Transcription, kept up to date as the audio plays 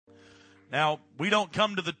Now, we don't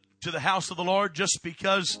come to the house of the Lord just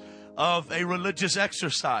because of a religious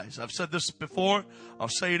exercise. I've said this before. I'll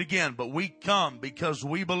say it again. But we come because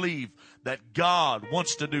we believe that God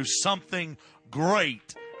wants to do something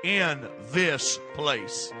great in this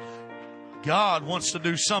place. God wants to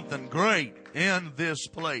do something great in this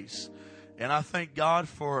place. And I thank God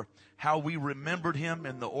for how we remembered him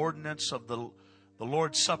in the ordinance of the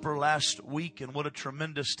Lord's Supper last week, and what a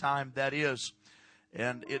tremendous time that is.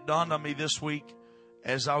 And it dawned on me this week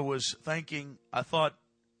as I was thinking, I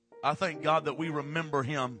thank God that we remember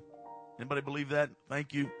him. Anybody believe that?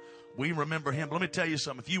 Thank you. We remember him. But let me tell you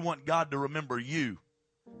something. If you want God to remember you,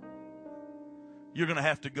 you're going to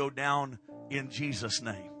have to go down in Jesus'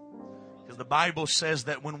 name. Because the Bible says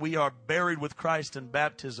that when we are buried with Christ in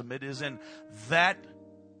baptism, it is in that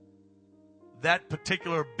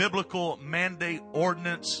particular biblical mandate,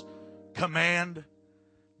 ordinance, command,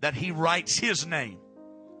 that he writes his name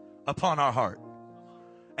upon our heart.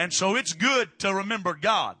 And so it's good to remember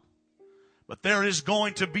God. But there is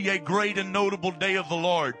going to be a great and notable day of the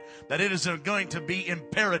Lord, that it is going to be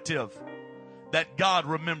imperative that God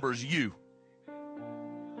remembers you.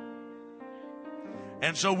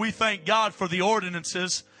 And so we thank God for the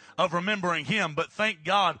ordinances of remembering him, but thank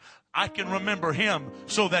God I can remember him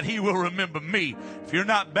so that he will remember me. If you're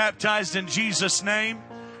not baptized in Jesus' name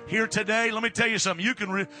here today, let me tell you something.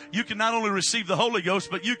 You can not only receive the Holy Ghost,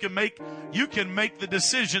 but you can make the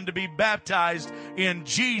decision to be baptized in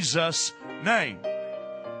Jesus' name.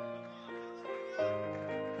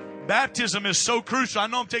 Baptism is so crucial. I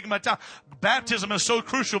know I'm taking my time. Baptism is so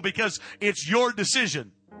crucial because it's your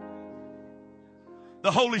decision.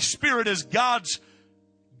 The Holy Spirit is God's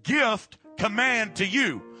gift, command to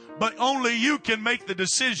you. But only you can make the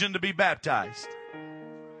decision to be baptized.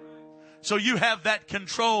 So you have that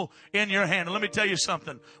control in your hand. And let me tell you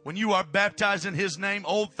something. When you are baptized in his name,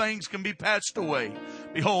 old things can be passed away.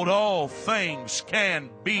 Behold, all things can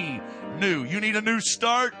be new. You need a new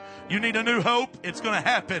start. You need a new hope. It's going to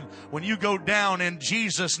happen when you go down in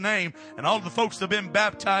Jesus' name. And all the folks that have been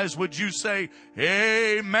baptized, would you say,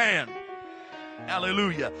 amen?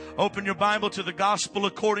 Hallelujah. Open your Bible to the Gospel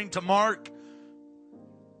according to Mark.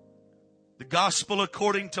 The Gospel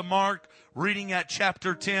according to Mark, reading at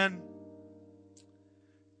chapter 10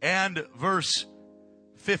 and verse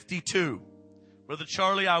 52. Brother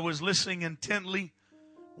Charlie, I was listening intently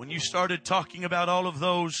when you started talking about all of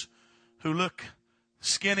those who look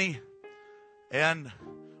skinny and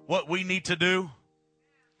what we need to do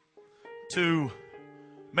to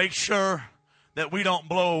make sure that we don't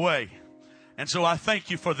blow away. And so I thank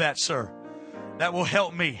you for that, sir. That will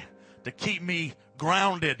help me to keep me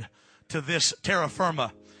grounded to this terra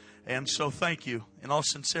firma. And so thank you. In all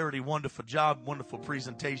sincerity, wonderful job, wonderful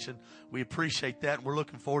presentation. We appreciate that. We're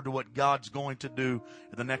looking forward to what God's going to do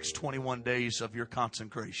in the next 21 days of your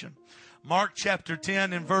consecration. Mark chapter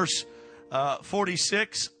 10 and verse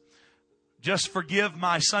 46. Just forgive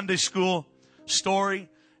my Sunday school story.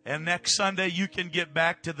 And next Sunday, you can get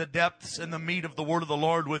back to the depths and the meat of the word of the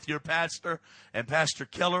Lord with your pastor and Pastor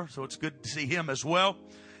Keller. So it's good to see him as well.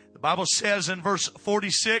 The Bible says in verse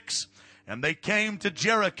 46, and they came to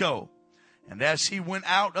Jericho. And as he went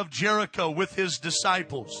out of Jericho with his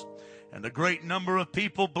disciples and a great number of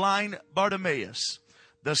people, blind Bartimaeus,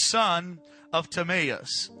 the son of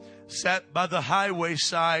Timaeus, sat by the highway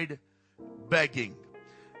side begging.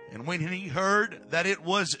 And when he heard that it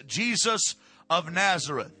was Jesus of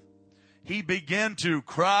Nazareth, he began to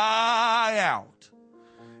cry out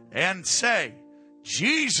and say,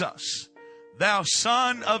 Jesus, thou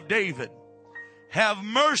son of David, have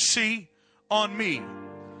mercy on me.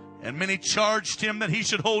 And many charged him that he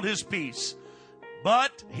should hold his peace.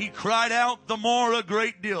 But he cried out the more a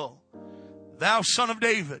great deal, thou son of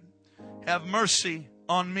David, have mercy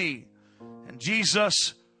on me. And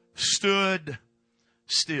Jesus stood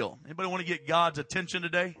still. Anybody want to get God's attention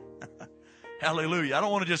today? Hallelujah. I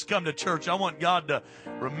don't want to just come to church. I want God to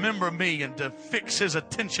remember me and to fix his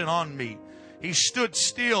attention on me. He stood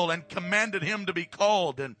still and commanded him to be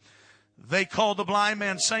called. And they called the blind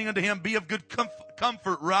man, saying unto him, be of good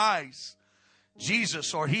comfort, rise.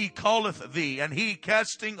 Jesus, or he calleth thee. And he,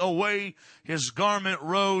 casting away his garment,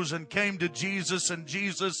 rose and came to Jesus. And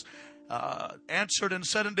Jesus answered and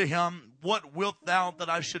said unto him, what wilt thou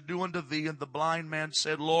that I should do unto thee? And the blind man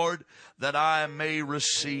said, Lord, that I may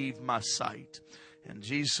receive my sight. And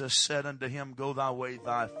Jesus said unto him, go thy way,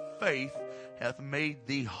 thy faith hath made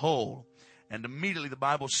thee whole. And immediately the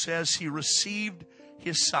Bible says he received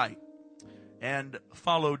his sight and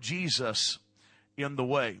followed Jesus in the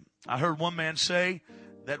way. I heard one man say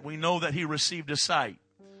that we know that he received his sight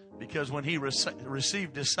because when he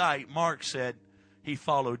received his sight, Mark said he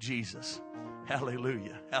followed Jesus.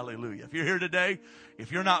 Hallelujah. Hallelujah. If you're here today,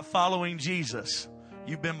 if you're not following Jesus,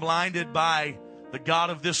 you've been blinded by the God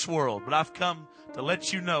of this world. But I've come to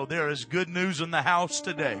let you know there is good news in the house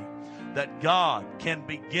today, that God can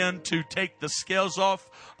begin to take the scales off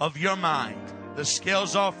of your mind, the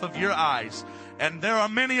scales off of your eyes. And there are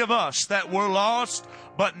many of us that were lost,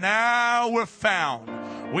 but now we're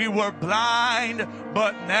found. We were blind,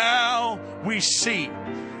 but now we see.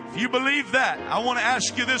 If you believe that, I want to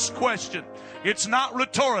ask you this question. It's not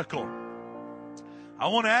rhetorical. I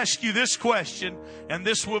want to ask you this question, and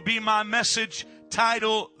this will be my message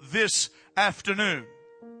title this afternoon.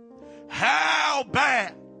 How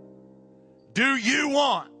bad do you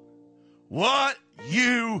want what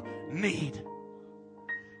you need?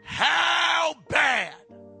 How bad?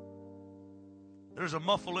 There's a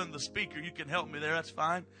muffle in the speaker. You can help me there. That's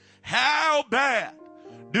fine. How bad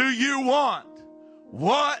do you want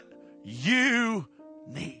what you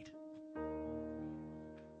need?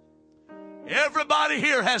 Everybody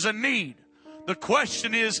here has a need. The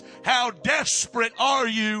question is, how desperate are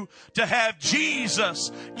you to have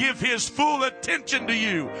Jesus give his full attention to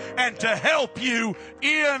you and to help you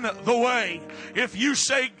in the way? If you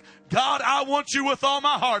say, God, I want you with all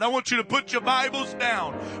my heart, I want you to put your Bibles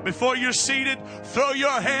down. Before you're seated, throw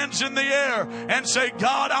your hands in the air and say,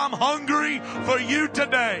 God, I'm hungry for you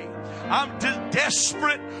today. I'm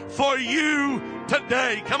desperate for you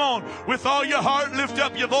today. Come on, with all your heart, lift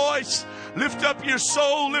up your voice, lift up your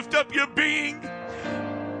soul, lift up your being.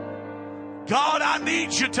 God, I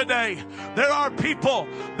need you today. There are people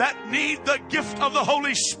that need the gift of the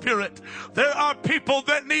Holy Spirit. There are people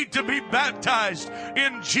that need to be baptized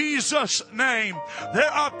in Jesus' name.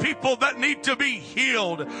 There are people that need to be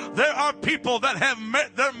healed. There are people that have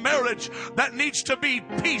their marriage that needs to be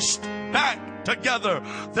pieced back together.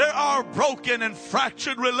 There are broken and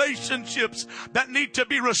fractured relationships that need to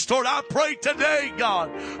be restored. I pray today,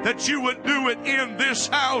 God, that you would do it in this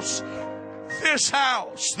house. This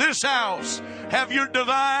house, have your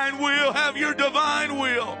divine will, have your divine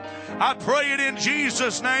will. I pray it in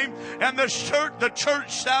Jesus' name. And the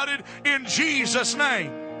church shouted, in Jesus'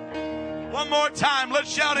 name. One more time,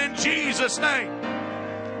 let's shout in Jesus' name.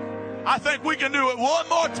 I think we can do it one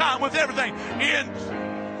more time with everything.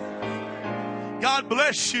 God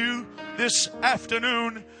bless you this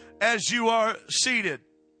afternoon as you are seated.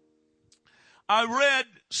 I read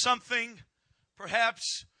something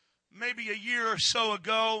perhaps maybe a year or so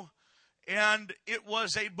ago, and it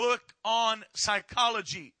was a book on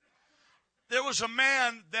psychology. There was a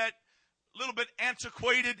man that a little bit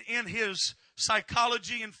antiquated in his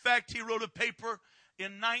psychology. In fact, he wrote a paper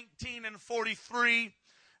in 1943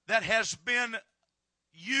 that has been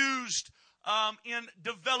used in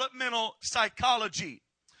developmental psychology.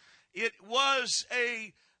 It was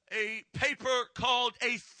a paper called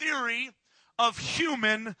A Theory of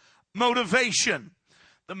Human Motivation.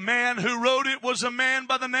 The man who wrote it was a man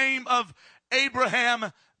by the name of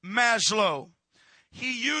Abraham Maslow.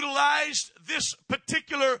 He utilized this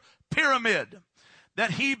particular pyramid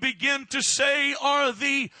that he began to say are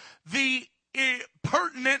the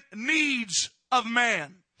pertinent needs of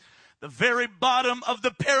man. The very bottom of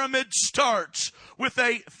the pyramid starts with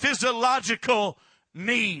a physiological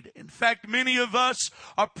need. In fact, many of us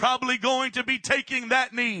are probably going to be taking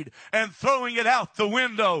that need and throwing it out the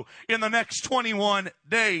window in the next 21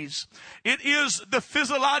 days. It is the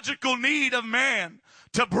physiological need of man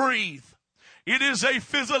to breathe. It is a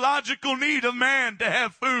physiological need of man to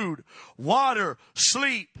have food, water,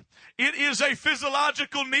 sleep. It is a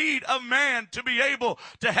physiological need of man to be able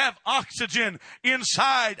to have oxygen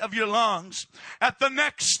inside of your lungs. At the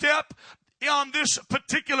next step on this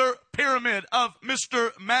particular pyramid of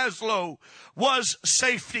Mr. Maslow was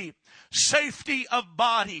safety. Safety of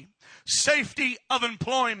body, safety of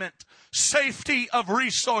employment, safety of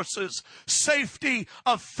resources, safety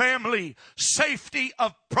of family, safety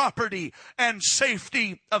of property, and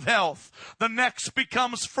safety of health. The next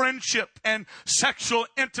becomes friendship and sexual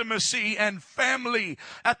intimacy and family.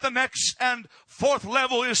 At the next and fourth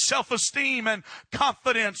level is self-esteem and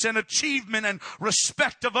confidence and achievement and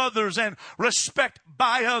respect of others and respect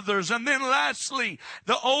by others. And then lastly,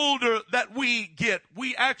 the older that we get,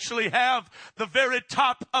 we actually have the very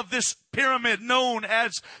top of this pyramid known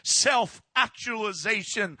as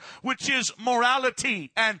self-actualization, which is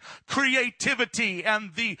morality and creativity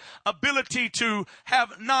and the ability to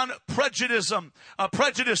have prejudice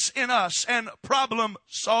in us and problem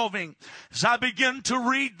solving. As I begin to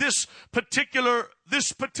read this particular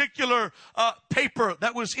paper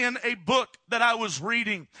that was in a book that I was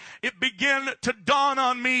reading, it began to dawn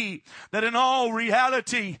on me that in all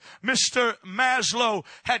reality, Mr. Maslow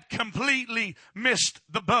had completely missed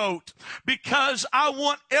the boat, because I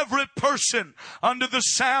want every person under the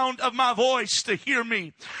sound of my voice to hear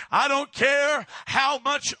me. I don't care how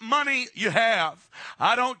much money you have.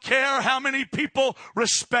 I don't care how many people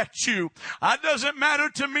respect you. It doesn't matter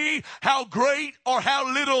to me how great or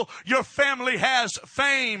how little your family has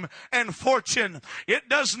fame and fortune. It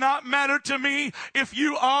does not matter to me if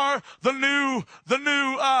you are the new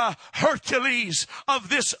Hercules of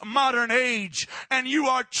this modern age and you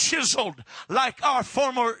are chiseled like our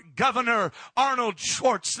former governor Arnold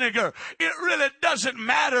Schwarzenegger. It really doesn't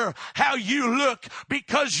matter how you look,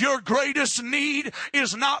 because your greatest need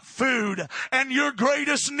is not food and your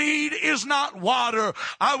greatest need is not water.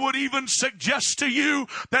 I would even suggest to you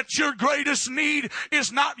that your greatest need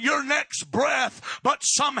is not your next breath, but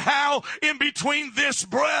somehow in between this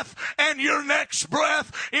breath and your next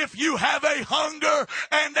breath, if you have a hunger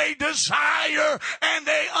and a desire and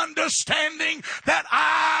a understanding that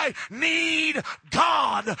I need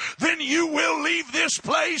God, then you will leave this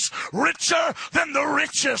place richer than the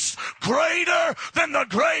richest, greater than the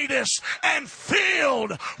greatest, and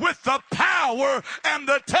filled with the power and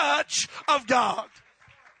the touch of God.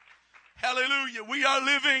 Hallelujah. We are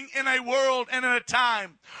living in a world and in a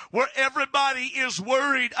time where everybody is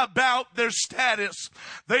worried about their status.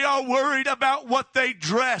 They are worried about what they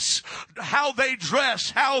dress, how they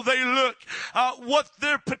look, what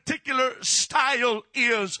their particular style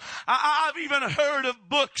is. I've even heard of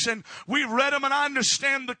books, and we've read them and I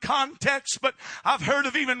understand the context, but I've heard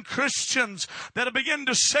of even Christians that begin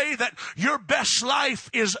to say that your best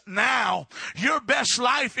life is now. Your best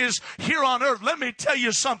life is here on earth. Let me tell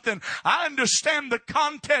you something. I understand the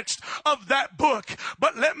context of that book,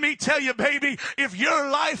 but let me tell you, baby, if your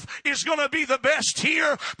life is going to be the best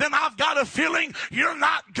here, then I've got a feeling you're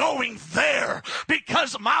not going there,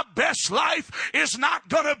 because my best life is not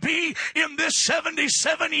going to be in this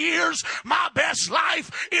 77 years. My best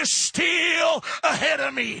life is still ahead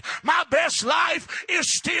of me. My best life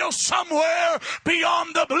is still somewhere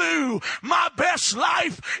beyond the blue. My best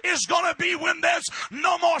life is going to be when there's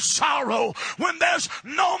no more sorrow, when there's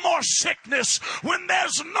no more sickness, when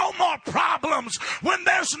there's no more problems, when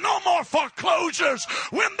there's no more foreclosures,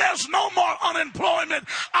 when there's no more unemployment.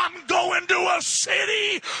 I'm going to a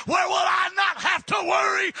city where will I not have to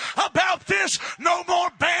worry about this. No more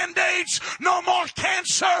band-aids, no more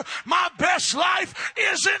cancer. My best life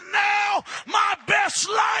isn't now. My best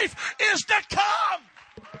life is to come.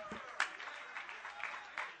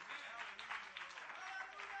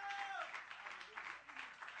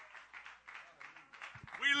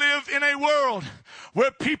 We live in a world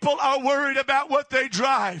where people are worried about what they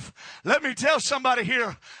drive. Let me tell somebody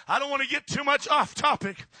here, I don't want to get too much off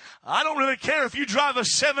topic. I don't really care if you drive a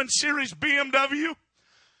 7 Series BMW,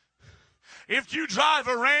 if you drive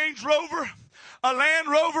a Range Rover, a Land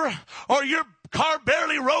Rover, or your car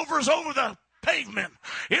barely rovers over the pavement.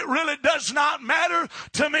 It really does not matter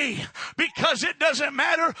to me, because it doesn't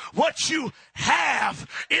matter what you have.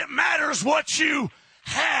 It matters what you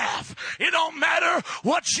have. It don't matter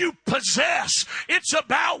what you possess. It's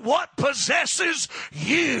about what possesses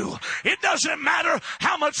you. It doesn't matter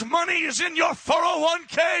how much money is in your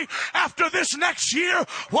 401k after this next year.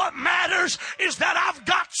 What matters is that I've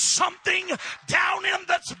got something down in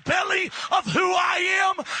the belly of who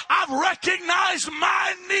I am. I've recognized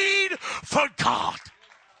my need for God.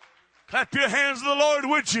 Clap your hands to the Lord,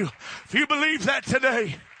 would you, if you believe that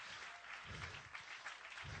today.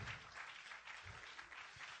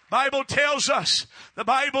 The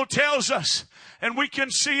Bible tells us, and we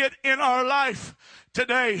can see it in our life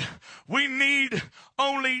today, we need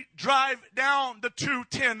only drive down the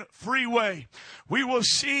 210 freeway. We will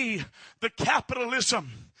see the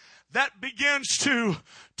capitalism that begins to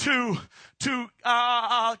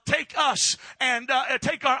take us and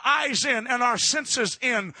take our eyes in and our senses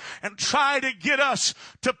in and try to get us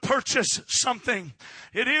to purchase something.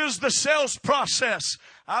 It is the sales process.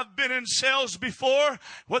 I've been in sales before.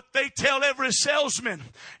 What they tell every salesman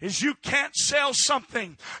is you can't sell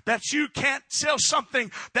something that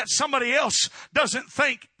somebody else doesn't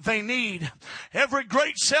think they need. Every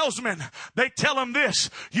great salesman, they tell them this: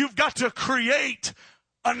 you've got to create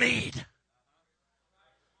a need.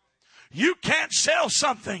 You can't sell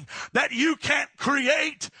something that you can't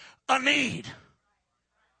create a need.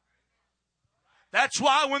 That's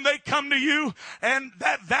why when they come to you and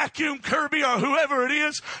that vacuum Kirby or whoever it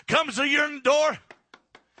is comes to your door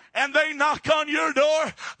and they knock on your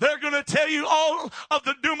door, they're going to tell you all of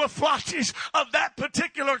the doomaflashes of that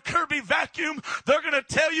particular Kirby vacuum. They're going to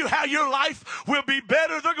tell you how your life will be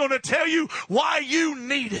better. They're going to tell you why you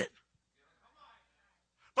need it.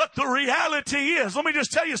 But the reality is, let me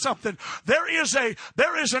just tell you something. There is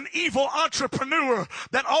an evil entrepreneur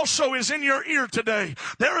that also is in your ear today.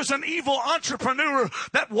 There is an evil entrepreneur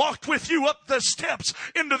that walked with you up the steps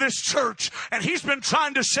into this church, and he's been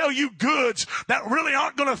trying to sell you goods that really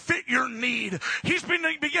aren't going to fit your need. He's been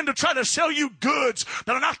begin to try to sell you goods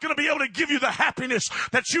that are not going to be able to give you the happiness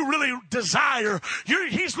that you really desire.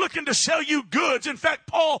 He's looking to sell you goods. In fact,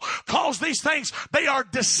 Paul calls these things, they are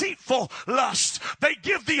deceitful lusts. They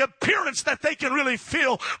give the appearance that they can really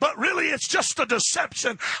feel, but really it's just a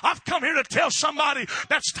deception. I've come here to tell somebody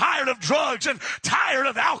that's tired of drugs and tired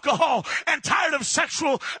of alcohol and tired of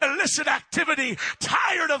sexual illicit activity,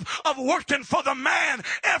 tired of working for the man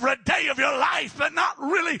every day of your life but not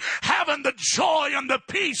really having the joy and the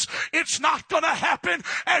peace. It's not going to happen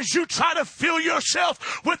as you try to fill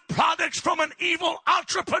yourself with products from an evil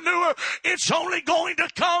entrepreneur. It's only going to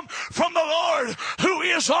come from the Lord, who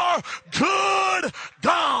is our good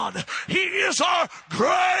God. He is our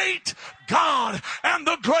great God. And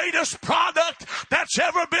the greatest product that's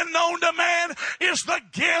ever been known to man is the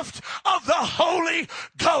gift of the Holy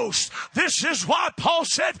Ghost. This is why Paul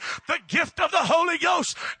said the gift of the Holy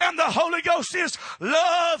Ghost. And the Holy Ghost is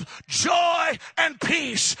love, joy, and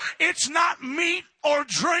peace. It's not meat or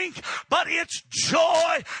drink, but it's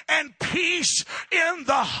joy and peace in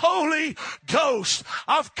the Holy Ghost.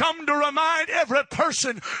 I've come to remind every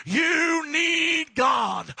person, you need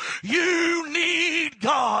God. You need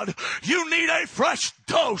God. You need a fresh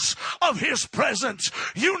dose of His presence.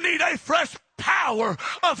 You need a fresh power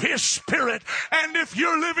of His Spirit. And if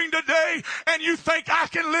you're living today and you think I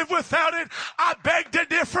can live without it, I beg to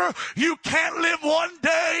differ. You can't live one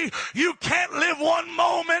day, you can't live one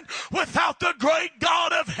moment without the great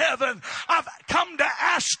God of heaven. I've come to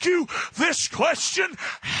ask you this question: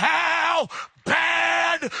 how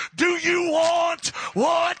bad do you want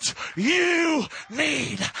what you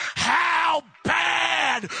need? How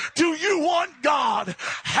bad do you want God?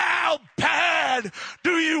 How bad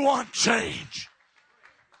do you want change?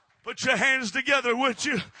 Put your hands together, would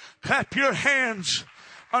you? Clap your hands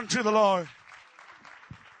unto the Lord.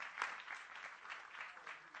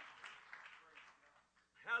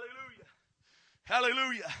 Hallelujah.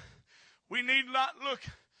 Hallelujah. We need not look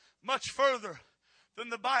much further than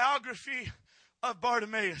the biography of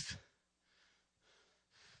Bartimaeus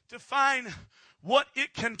to find what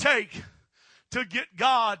it can take to get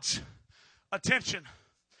God's attention.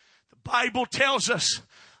 The Bible tells us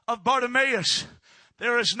of Bartimaeus,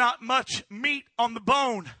 there is not much meat on the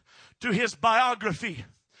bone to his biography,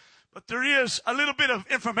 but there is a little bit of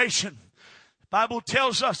information. The Bible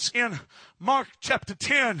tells us in Mark chapter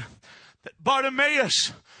 10 that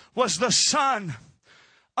Bartimaeus was the son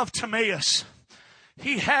of Timaeus.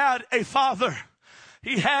 He had a father.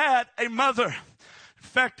 He had a mother. In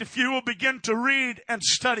fact, if you will begin to read and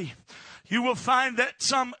study, you will find that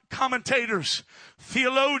some commentators,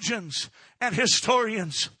 theologians, and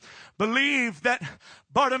historians believe that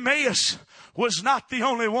Bartimaeus was not the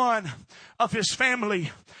only one of his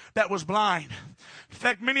family that was blind. In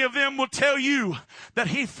fact, many of them will tell you that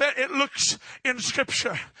it looks in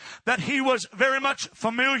Scripture that he was very much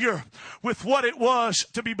familiar with what it was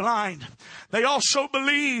to be blind. They also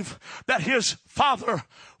believe that his father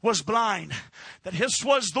was blind, that this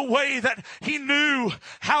was the way that he knew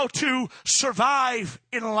how to survive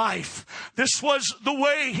in life. This was the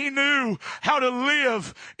way he knew how to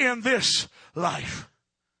live in this life.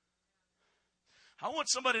 I want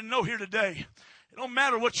somebody to know here today, it don't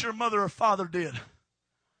matter what your mother or father did.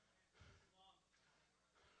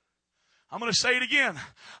 I'm going to say it again.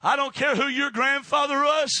 I don't care who your grandfather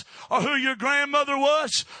was or who your grandmother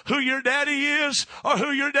was, who your daddy is or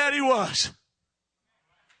who your daddy was.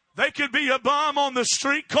 They could be a bum on the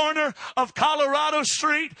street corner of Colorado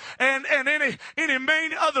Street and any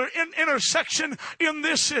main other intersection in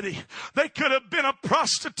this city. They could have been a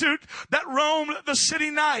prostitute that roamed the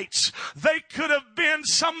city nights. They could have been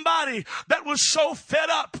somebody that was so fed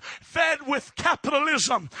with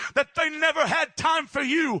capitalism that they never had time for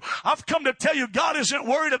you. I've come to tell you, God isn't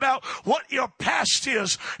worried about what your past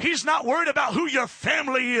is. He's not worried about who your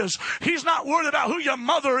family is. He's not worried about who your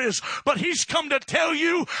mother is. But He's come to tell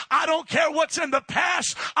you, I don't care what's in the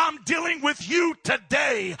past. I'm dealing with you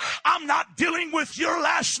today. I'm not dealing with your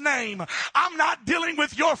last name. I'm not dealing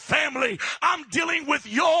with your family. I'm dealing with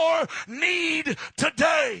your need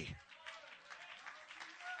today.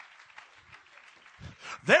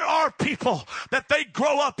 There are people that they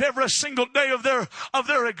grow up every single day of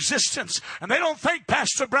their existence, and they don't think,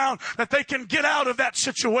 Pastor Brown, that they can get out of that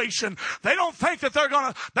situation. They don't think that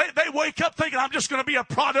they wake up thinking, I'm just going to be a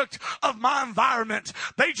product of my environment.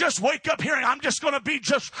 They just wake up hearing, I'm just going to be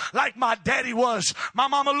just like my daddy was. My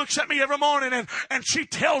mama looks at me every morning and she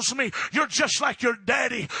tells me, you're just like your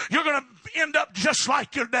daddy. You're going to end up just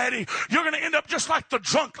like your daddy. You're going to end up just like the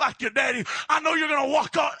drunk like your daddy. I know you're going to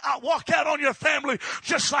walk out on your family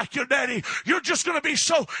just like your daddy. You're just going to be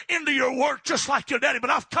so into your work just like your daddy. But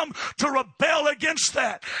I've come to rebel against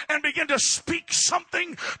that and begin to speak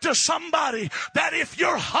something to somebody that if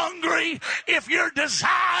you're hungry, if you're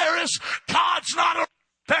desirous, God's not a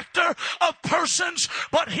respecter of persons,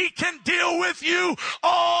 but He can deal with you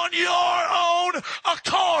on your own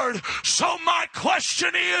accord. So my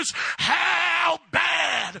question is, how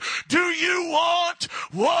bad do you want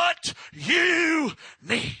what you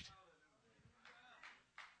need?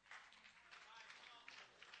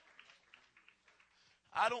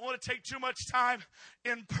 I don't want to take too much time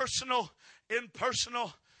in personal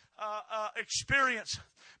experience,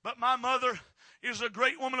 but my mother is a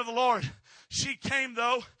great woman of the Lord. She came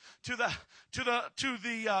though to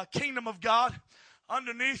the kingdom of God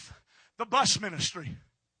underneath the bus ministry.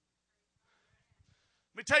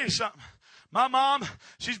 Let me tell you something. My mom,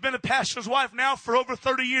 she's been a pastor's wife now for over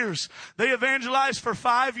 30 years. They evangelized for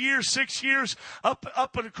 5 years, 6 years up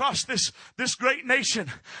and across this great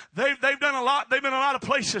nation. They've done a lot. They've been a lot of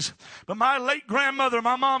places. But my late grandmother,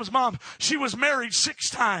 my mom's mom, she was married 6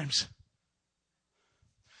 times.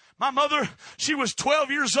 My mother, she was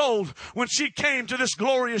 12 years old when she came to this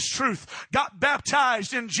glorious truth, got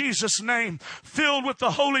baptized in Jesus' name, filled with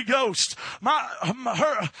the Holy Ghost.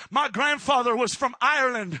 My grandfather was from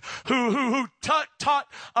Ireland, who taught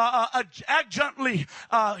adjunctly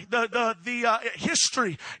the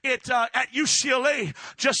history at UCLA,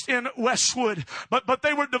 just in Westwood. But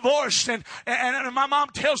they were divorced, and my mom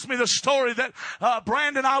tells me the story that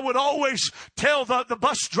Brandon, I would always tell the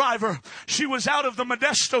bus driver, she was out of the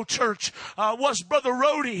Modesto church, was Brother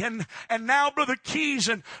Rhodey and now Brother Keys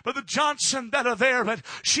and Brother Johnson that are there. But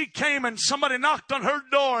she came and somebody knocked on her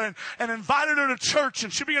door and invited her to church,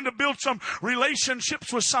 and she began to build some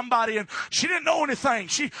relationships with somebody, and she didn't know anything.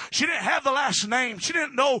 She didn't have the last name. She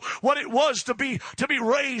didn't know what it was to be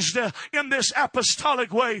raised in this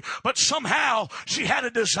apostolic way. But somehow she had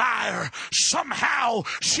a desire. Somehow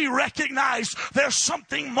she recognized there's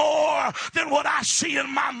something more than what I see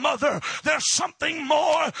in my mother. There's something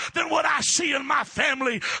more than what I see in my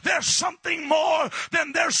family. There's something more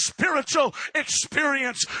than their spiritual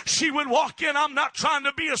experience. She would walk in, I'm not trying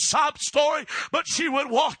to be a sob story, but she would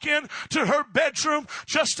walk in to her bedroom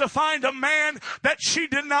just to find a man that she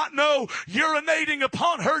did not know urinating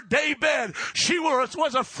upon her daybed. She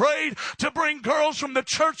was afraid to bring girls from the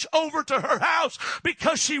church over to her house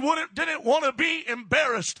because she didn't want to be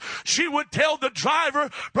embarrassed. She would tell the driver,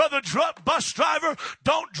 brother bus driver,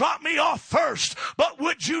 don't drop me off first, but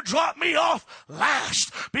would you drop me off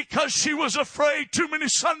last? Because she was afraid too many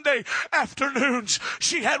Sunday afternoons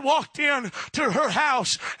she had walked in to her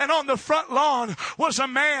house, and on the front lawn was a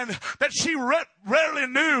man that she rarely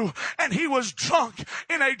knew, and he was drunk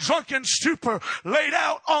in a drunken stupor, laid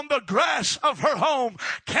out on the grass of her home.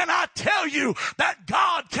 Can I tell you that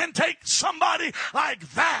God can take somebody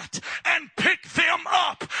like that and pick them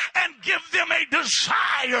up and give them a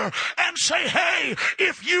desire and say, hey,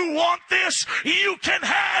 if you want this, you can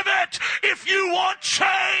have it. If you want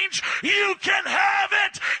change, you can have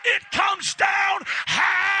it. It comes down,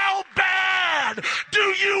 how bad do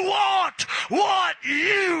you want what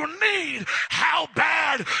you need? How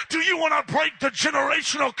bad do you want to break the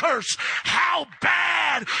generational curse? How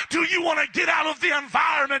bad do you want to get out of the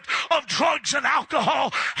environment of drugs and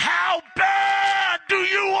alcohol? How bad do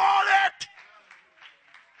you want it?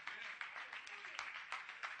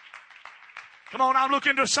 Come on, I'm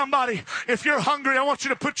looking to somebody. If you're hungry, I want you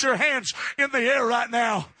to put your hands in the air right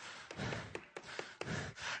now.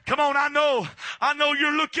 Come on, I know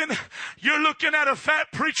you're looking at a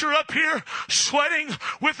fat preacher up here sweating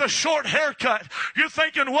with a short haircut. You're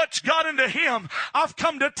thinking, what's got into him? I've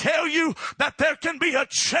come to tell you that there can be a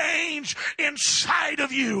change inside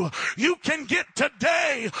of you. You can get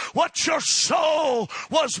today what your soul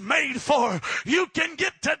was made for. You can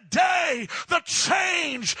get today the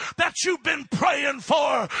change that you've been praying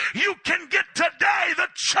for. You can get today the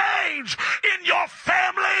change in your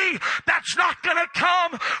family that that's not going to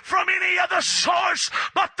come from any other source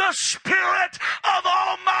but the Spirit of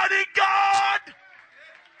Almighty God.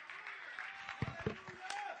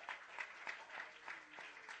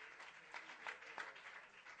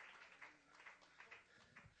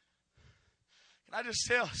 I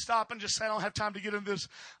just stop and just say I don't have time to get into this.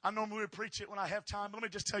 I normally would preach it when I have time, but let me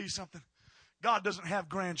just tell you something. God doesn't have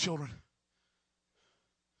grandchildren.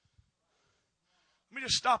 Let me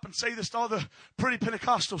just stop and say this to all the pretty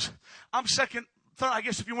Pentecostals. I'm second, third, I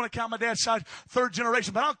guess if you want to count my dad's side, third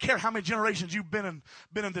generation, but I don't care how many generations you've been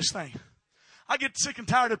in this thing. I get sick and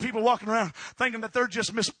tired of people walking around thinking that they're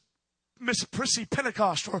just Miss Prissy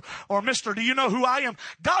Pentecost or Mr. Do you know who I am?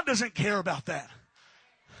 God doesn't care about that.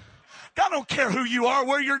 God don't care who you are,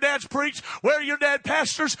 where your dad's preached, where your dad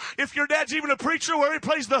pastors, if your dad's even a preacher, where he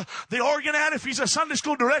plays the organ at, if he's a Sunday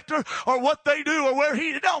school director, or what they do, or where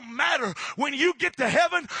it don't matter. When you get to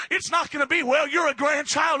heaven, it's not going to be, well, you're a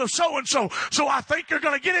grandchild of so-and-so, so I think you're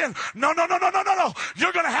going to get in. No.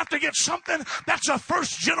 You're going to have to get something that's a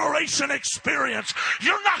first-generation experience.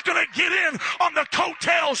 You're not going to get in on the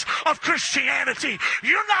coattails of Christianity.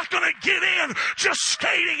 You're not going to get in just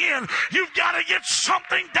skating in. You've got to get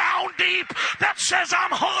something down deep that says, I'm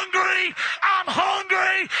hungry.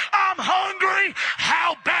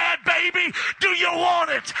 How bad, baby, do you want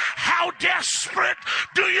it? How desperate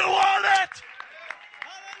do you want it?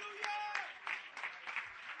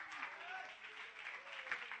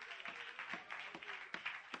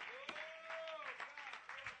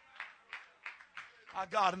 My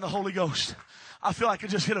God and the Holy Ghost. I feel like I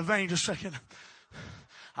just hit a vein just a second.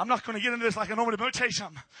 I'm not going to get into this like I normally do. Let me tell you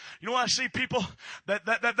something. You know what I see people that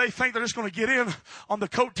they think they're just going to get in on the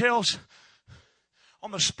coattails,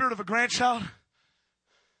 on the spirit of a grandchild.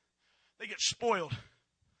 They get spoiled.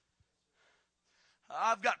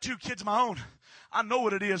 I've got 2 kids of my own. I know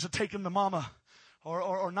what it is to take them to mama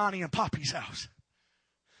or Nani and Poppy's house.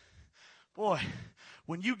 Boy,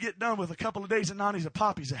 when you get done with a couple of days at Nani's or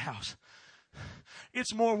Poppy's house,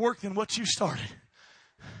 it's more work than what you started.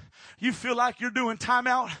 You feel like you're doing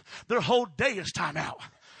timeout. Their whole day is timeout.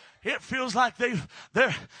 It feels like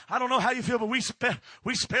they're, I don't know how you feel, but we spare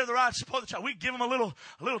the rod, spoil the child. We give them a little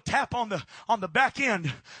tap on the back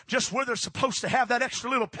end, just where they're supposed to have that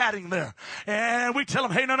extra little padding there. And we tell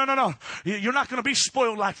them, hey, no. You're not going to be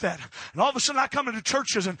spoiled like that. And all of a sudden I come into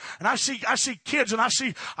churches and I see kids and I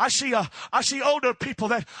see older people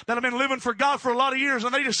that have been living for God for a lot of years,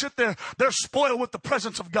 and they just sit there. They're spoiled with the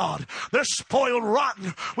presence of God. They're spoiled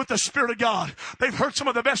rotten with the Spirit of God. They've heard some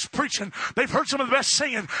of the best preaching. They've heard some of the best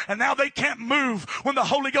singing. And now they can't move when the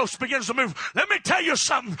Holy Ghost begins to move. Let me tell you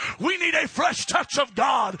something. We need a fresh touch of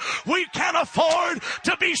God. We can't afford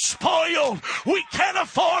to be spoiled. We can't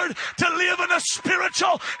afford to live in a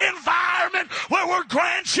spiritual environment where we're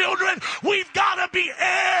grandchildren. We've got to be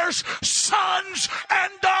heirs, sons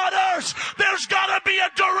and daughters. There's got to be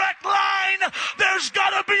a direct line. There's got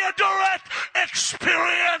to be a direct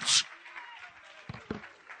experience.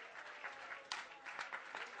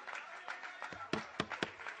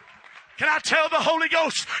 Can I tell the Holy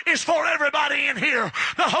Ghost is for everybody in here?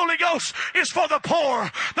 The Holy Ghost is for the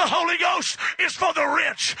poor. The Holy Ghost is for the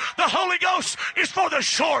rich. The Holy Ghost is for the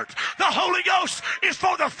short. The Holy Ghost is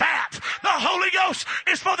for the fat. The Holy Ghost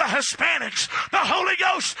is for the Hispanics. The Holy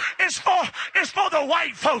Ghost is for the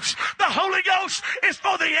white folks. The Holy Ghost is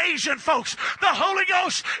for the Asian folks. The Holy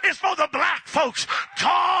Ghost is for the black folks.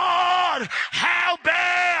 God, how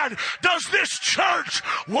bad does this church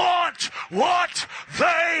want what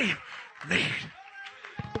they need?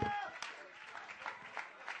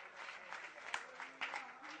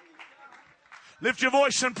 Lift your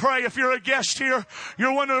voice and pray. If you're a guest here,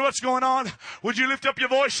 you're wondering what's going on, would you lift up your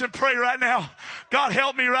voice and pray right now? God,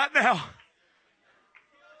 help me right now.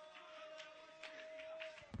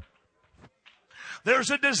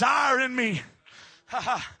 There's a desire in me.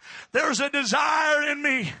 There's a desire in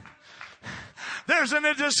me. There's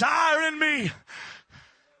a desire in me.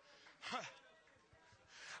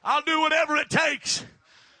 I'll do whatever it takes,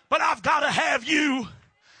 but I've got to have you.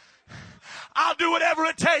 I'll do whatever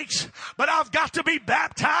it takes, but I've got to be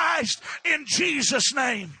baptized in Jesus'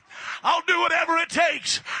 name. I'll do whatever it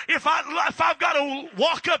takes. If I've got to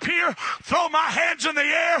walk up here, throw my hands in the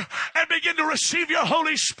air, and begin to receive your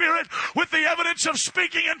Holy Spirit with the evidence of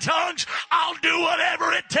speaking in tongues, I'll do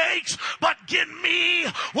whatever it takes. But give me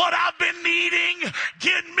what I've been needing.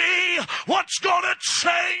 Give me what's going to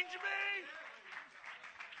change me.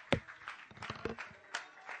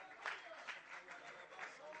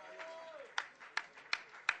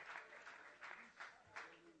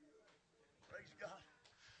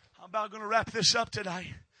 I'm about going to wrap this up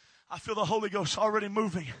today. I feel the Holy Ghost already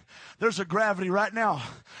moving. There's a gravity right now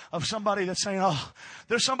of somebody that's saying, oh,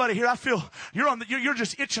 there's somebody here. I feel you're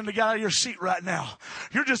just itching to get out of your seat right now.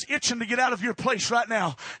 You're just itching to get out of your place right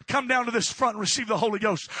now. Come down to this front and receive the Holy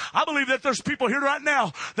Ghost. I believe that there's people here right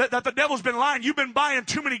now that the devil's been lying. You've been buying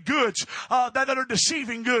too many goods that are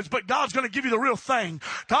deceiving goods, but God's going to give you the real thing.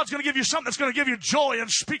 God's going to give you something that's going to give you joy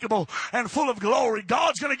unspeakable and full of glory.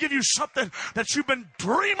 God's going to give you something that you've been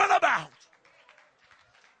dreaming about.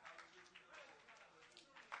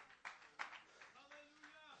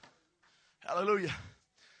 Hallelujah.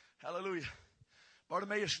 Hallelujah.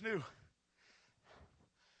 Bartimaeus knew.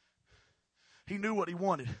 He knew what he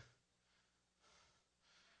wanted.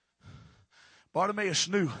 Bartimaeus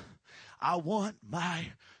knew, I want my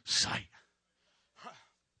sight.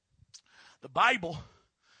 The Bible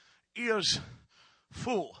is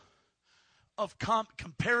full of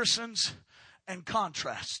comparisons and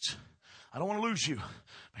contrasts. I don't want to lose you.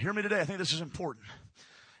 But hear me today. I think this is important.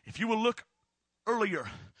 If you will look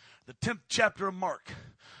earlier, the 10th chapter of Mark,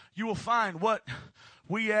 you will find what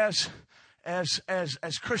we as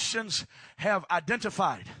Christians have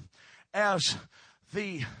identified as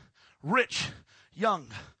the rich young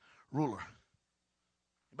ruler.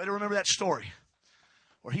 You better remember that story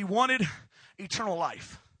where he wanted eternal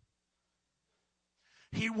life.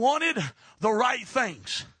 He wanted the right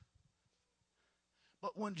things.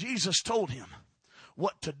 But when Jesus told him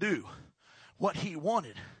what to do, what he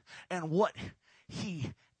wanted and what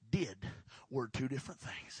he did were two different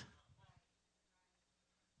things.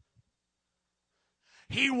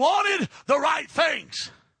 He wanted the right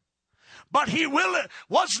things, but he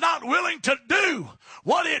was not willing to do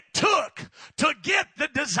what it took to get the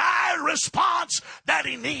desired response that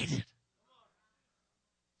he needed.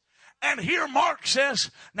 And here Mark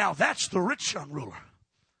says, now that's the rich young ruler.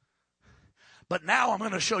 But now I'm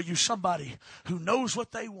going to show you somebody who knows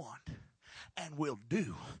what they want and will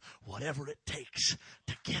do whatever it takes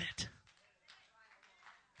to get it.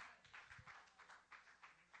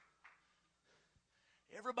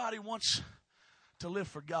 Everybody wants to live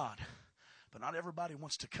for God, but not everybody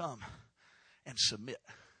wants to come and submit.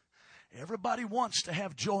 Everybody wants to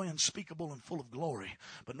have joy unspeakable and full of glory,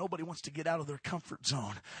 but nobody wants to get out of their comfort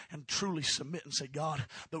zone and truly submit and say, God,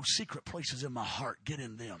 those secret places in my heart, get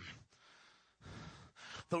in them.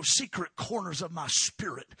 Those secret corners of my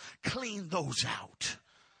spirit, clean those out.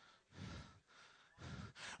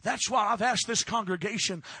 That's why I've asked this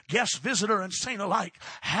congregation, guest, visitor, and saint alike,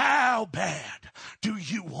 how bad do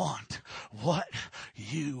you want what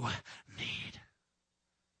you need?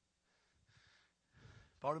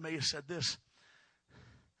 Bartimaeus said this.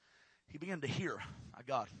 He began to hear, my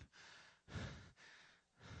God.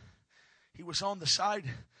 He was on the side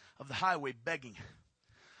of the highway begging.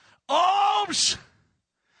 Alms!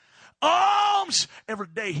 Alms! Every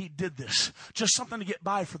day he did this. Just something to get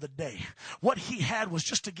by for the day. What he had was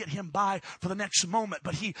just to get him by for the next moment.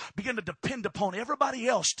 But he began to depend upon everybody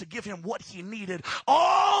else to give him what he needed.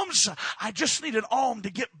 Alms! I just need an alms to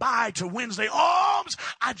get by to Wednesday. Alms!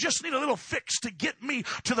 I just need a little fix to get me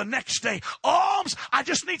to the next day. Alms! I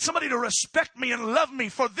just need somebody to respect me and love me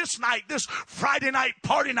for this night, this Friday night,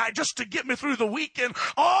 party night, just to get me through the weekend.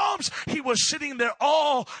 Alms! He was sitting there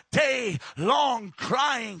all day long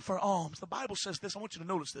crying for alms. The Bible says this. I want you to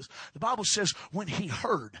notice this. The Bible says when he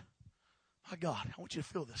heard, my God, I want you to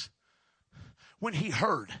feel this. When he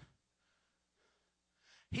heard,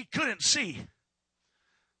 he couldn't see.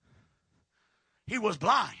 He was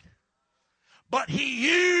blind. But he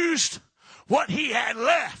used what he had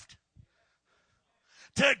left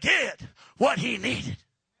to get what he needed.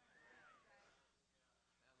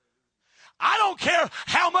 I don't care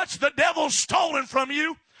how much the devil's stolen from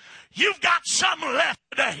you. You've got something left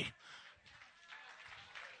today.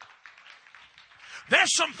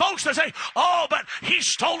 There's some folks that say, oh, but he's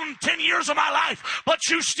stolen 10 years of my life, but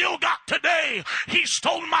you still got today. He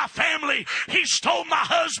stole my family. He stole my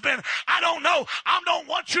husband. I don't know. I don't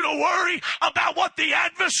want you to worry about what the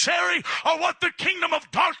adversary or what the kingdom of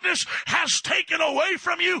darkness has taken away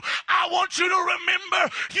from you. I want you to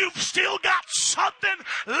remember you've still got something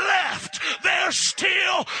left. There's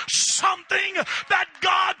still something that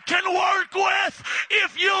God can work with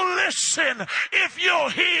if you listen, if you'll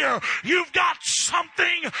hear. You've got something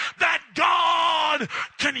that God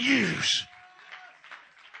can use.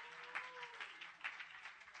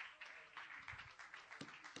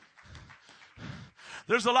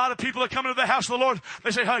 There's a lot of people that come into the house of the Lord.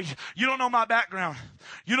 They say, hey, you don't know my background.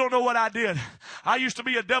 You don't know what I did. I used to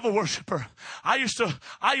be a devil worshiper. I used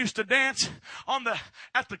to dance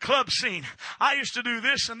at the club scene. I used to do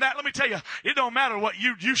this and that. Let me tell you, it don't matter what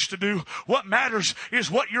you used to do. What matters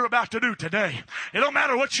is what you're about to do today. It don't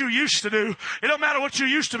matter what you used to do. It don't matter what you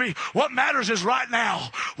used to be. What matters is right now.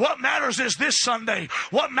 What matters is this Sunday.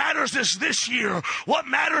 What matters is this year. What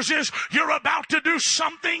matters is you're about to do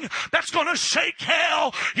something that's going to shake hell.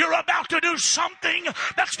 You're about to do something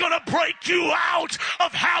that's going to break you out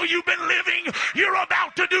of how you've been living. You're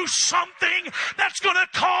about to do something that's going to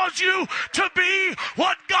cause you to be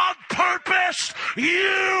what God purposed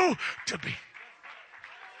you to be.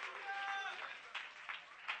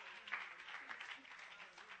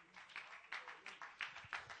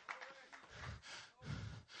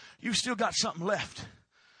 You've still got something left.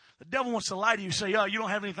 The devil wants to lie to you, say, oh, you don't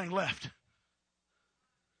have anything left.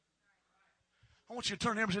 I want you to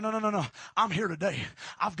turn to him and say, no. I'm here today.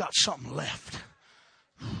 I've got something left.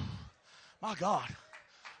 My God.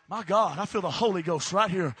 I feel the Holy Ghost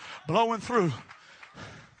right here blowing through.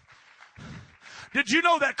 Did you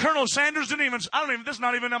know that Colonel Sanders this is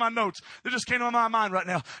not even in my notes. This just came to my mind right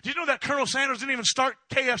now. Did you know that Colonel Sanders didn't even start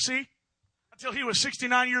KFC until he was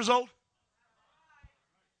 69 years old?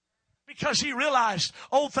 Because he realized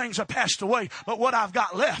old things have passed away, but what I've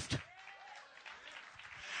got left.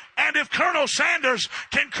 And if Colonel Sanders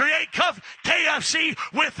can create KFC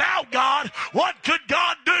without God, what could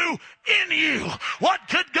God do in you? What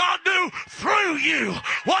could God do through you?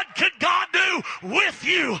 What could God do with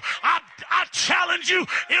you? I challenge you,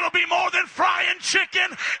 it'll be more than frying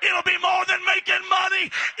chicken. It'll be more than making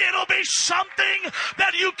money. It'll be something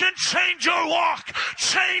that you can change your walk,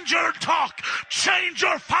 change your talk, change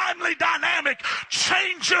your family dynamic,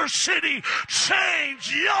 change your city,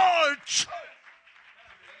 change your church.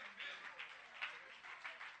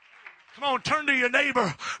 Come on, turn to your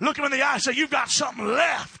neighbor, look him in the eye and say, you've got something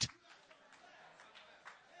left.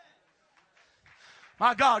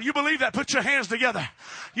 My God, you believe that? Put your hands together.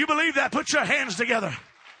 You believe that? Put your hands together.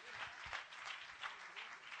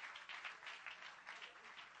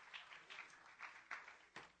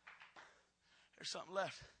 There's something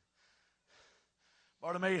left.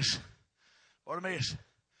 Bartimaeus,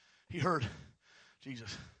 he heard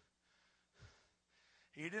Jesus.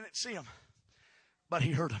 He didn't see him, but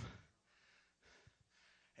he heard him.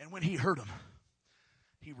 And when he heard him,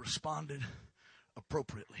 he responded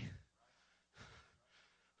appropriately.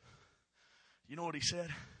 You know what he said?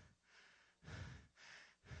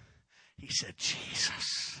 He said,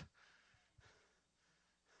 Jesus.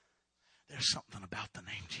 There's something about the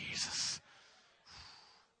name Jesus.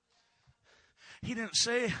 He didn't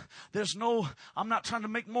say, I'm not trying to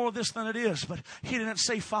make more of this than it is, but he didn't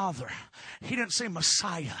say Father. He didn't say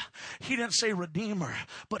Messiah. He didn't say Redeemer,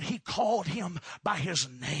 but he called him by his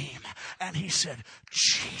name. And he said,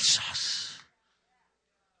 Jesus.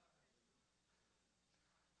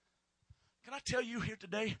 Can I tell you here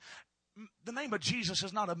today, the name of Jesus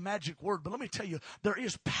is not a magic word, but let me tell you, there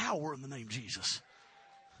is power in the name Jesus.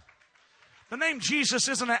 The name Jesus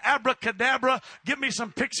isn't an abracadabra. Give me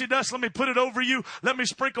some pixie dust. Let me put it over you. Let me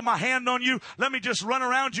sprinkle my hand on you. Let me just run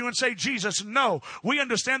around you and say Jesus. No. We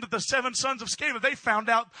understand that the 7 sons of Sceva, they found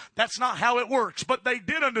out that's not how it works. But they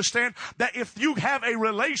did understand that if you have a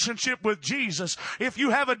relationship with Jesus, if you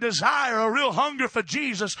have a desire, a real hunger for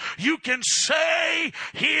Jesus, you can say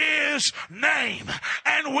his name.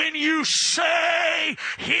 And when you say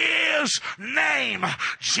his name,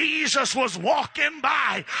 Jesus was walking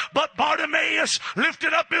by, but Bartimaeus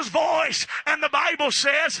lifted up his voice, and the Bible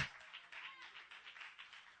says,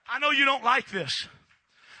 I know you don't like this.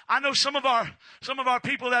 I know some of our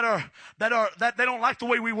people that they don't like the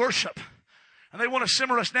way we worship, and they want to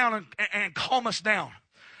simmer us down and calm us down.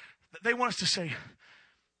 They want us to say,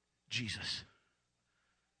 Jesus.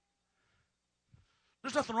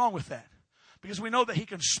 There's nothing wrong with that, because we know that he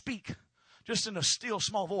can speak just in a still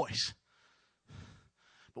small voice.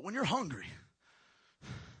 But when you're hungry,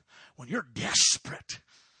 when you're desperate,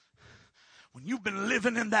 when you've been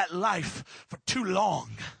living in that life for too long,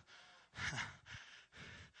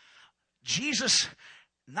 Jesus,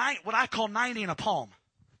 what I call 90 in a palm.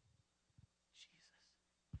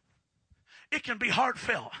 It can be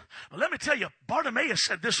heartfelt. But let me tell you, Bartimaeus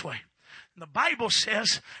said this way. And the Bible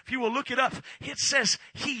says, if you will look it up, it says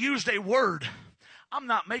he used a word. I'm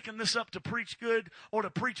not making this up to preach good or to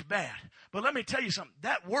preach bad. But let me tell you something.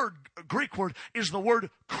 That word, Greek word, is the word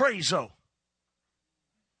krazo.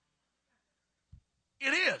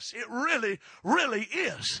 It is. It really, really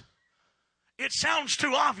is. It sounds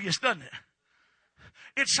too obvious, doesn't it?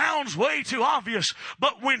 It sounds way too obvious,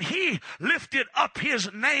 but when he lifted up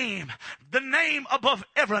his name, the name above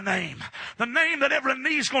every name, the name that every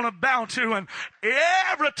knee's going to bow to and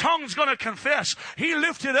every tongue's going to confess, he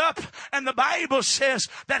lifted up, and the Bible says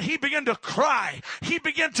that he began to cry. He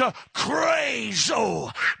began to craze,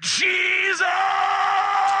 oh, Jesus!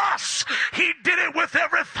 He did it with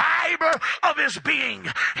every fiber of his being.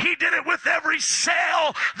 He did it with every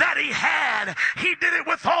cell that he had. He did it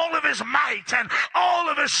with all of his might and all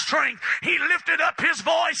of his strength. He lifted up his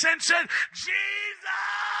voice and said, Jesus,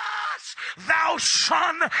 thou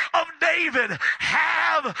son of David,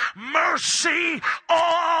 have mercy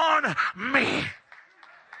on me.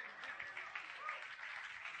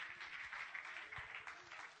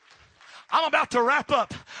 I'm about to wrap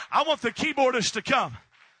up. I want the keyboardist to come.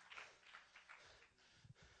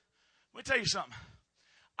 Let me tell you something.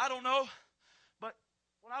 I don't know, but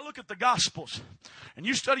when I look at the Gospels and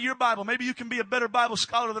you study your Bible, maybe you can be a better Bible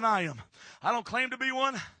scholar than I am. I don't claim to be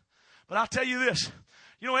one, but I'll tell you this.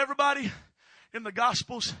 You know, everybody in the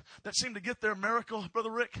Gospels that seem to get their miracle,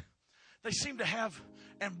 Brother Rick, they seem to have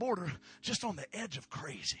and border just on the edge of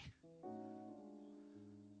crazy.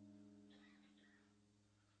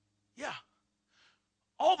 Yeah.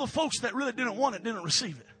 All the folks that really didn't want it didn't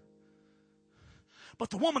receive it. But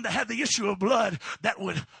the woman that had the issue of blood that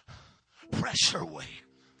would press her way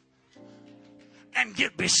and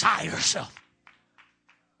get beside herself.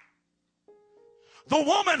 The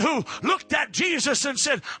woman who looked at Jesus and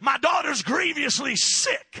said, my daughter's grievously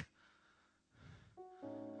sick.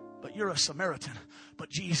 But you're a Samaritan. But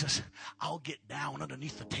Jesus, I'll get down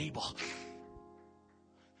underneath the table.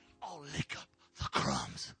 I'll lick up the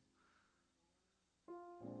crumbs.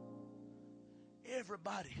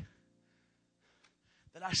 Everybody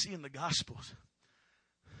that I see in the Gospels,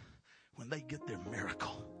 when they get their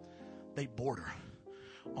miracle, they border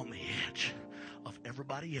on the edge of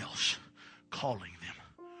everybody else calling them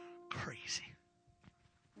crazy.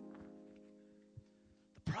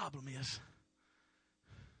 The problem is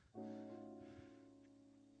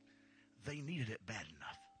they needed it bad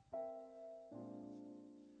enough.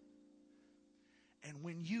 And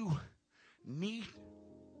when you need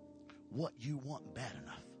what you want bad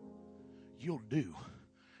enough, you'll do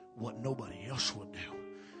what nobody else will do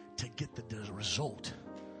to get the result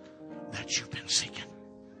that you've been seeking.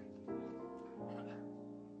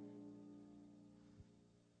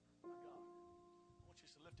 I want you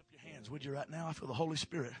to lift up your hands, would you, right now? I feel the Holy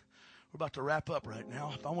Spirit. We're about to wrap up right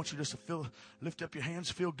now. I want you just to lift up your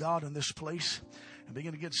hands, feel God in this place, and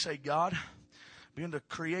begin to say, God, begin to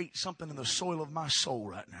create something in the soil of my soul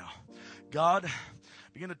right now. God,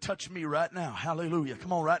 begin to touch me right now. Hallelujah.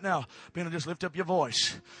 Come on, right now. Begin to just lift up your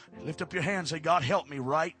voice. Lift up your hands. Say, God, help me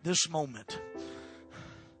right this moment.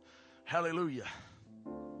 Hallelujah.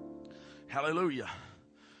 Hallelujah.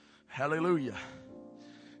 Hallelujah.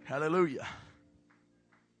 Hallelujah.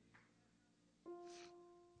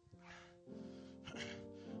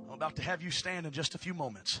 I'm about to have you stand in just a few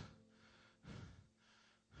moments.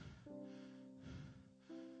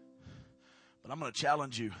 But I'm going to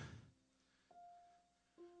challenge you.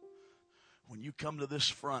 When you come to this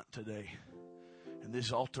front today and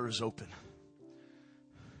this altar is open,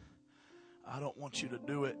 I don't want you to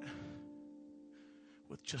do it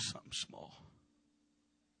with just something small.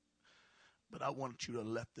 But I want you to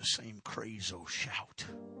let the same crazo shout.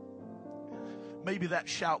 Maybe that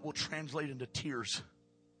shout will translate into tears.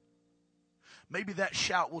 Maybe that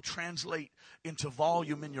shout will translate into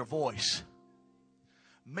volume in your voice.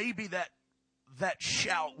 Maybe that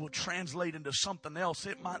shout will translate into something else.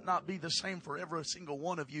 It might not be the same for every single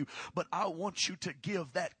one of you, but I want you to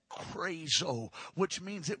give that crazo, which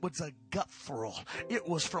means it was a guttural. It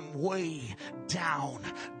was from way down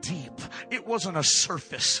deep. It wasn't a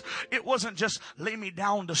surface. It wasn't just lay me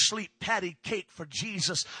down to sleep, patty cake for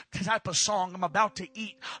Jesus type of song. I'm about to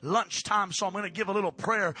eat lunchtime, so I'm going to give a little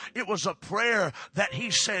prayer. It was a prayer that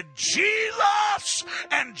he said, Jesus,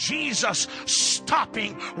 and Jesus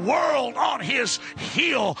stopping world on his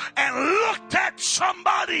heel and looked at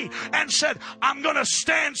somebody and said, I'm going to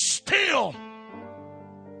stand still.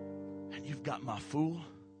 And you've got my full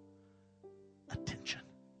attention.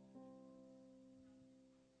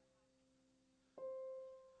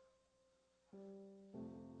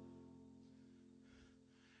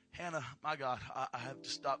 Hannah, my God, I have to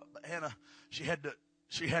stop. Hannah, she had to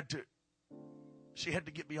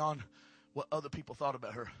get beyond what other people thought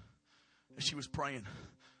about her. As she was praying,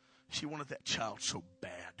 she wanted that child so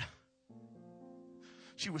bad.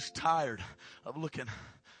 She was tired of looking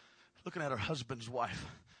at her husband's wife,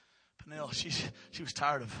 Peniel. She was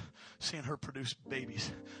tired of seeing her produce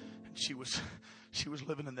babies. And she was She was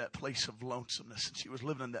living in that place of lonesomeness, and she was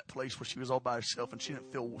living in that place where she was all by herself, and she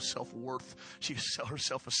didn't feel self-worth. Her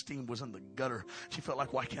self-esteem was in the gutter. She felt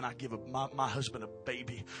like, why can't I give my husband a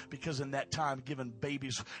baby? Because in that time, giving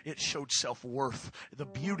babies, it showed self-worth. The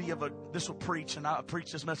beauty of this will preach, and I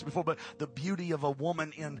preached this message before, but the beauty of a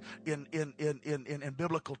woman in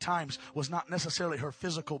biblical times was not necessarily her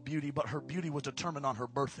physical beauty, but her beauty was determined on her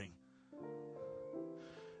birthing.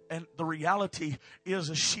 And the reality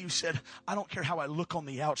is she said, I don't care how I look on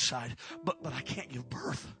the outside, but I can't give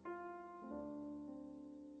birth.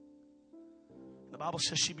 The Bible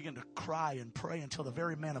says she began to cry and pray until the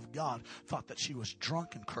very man of God thought that she was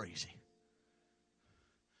drunk and crazy.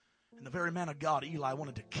 And the very man of God, Eli,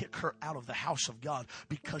 wanted to kick her out of the house of God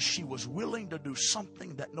because she was willing to do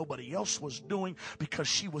something that nobody else was doing, because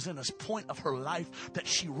she was in a point of her life that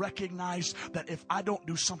she recognized that if I don't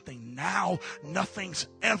do something now, nothing's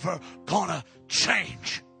ever gonna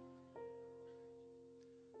change.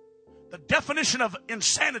 The definition of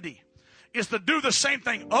insanity is to do the same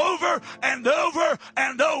thing over and over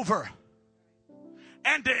and over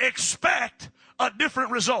and to expect a different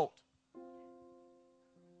result.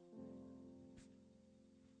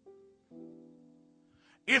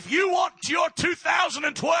 If you want your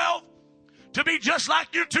 2012 to be just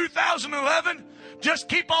like your 2011, just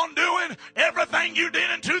keep on doing everything you did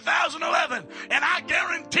in 2011. And I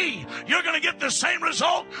guarantee you're going to get the same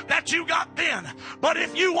result that you got then. But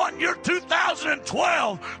if you want your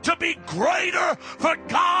 2012 to be greater for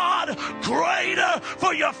God, greater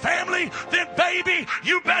for your family, then baby,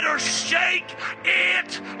 you better shake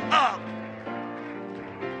it up.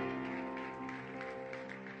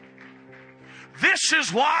 This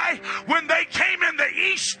is why when they came in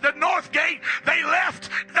the north gate, they left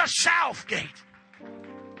the south gate.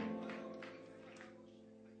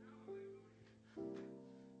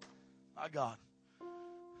 My God.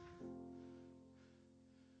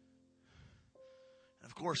 And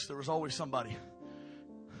of course, there was always somebody,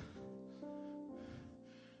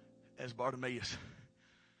 as Bartimaeus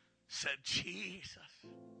said, Jesus.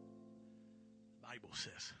 The Bible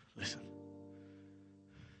says, listen,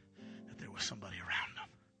 that there was somebody around them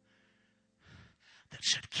that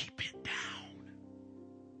said, keep it down.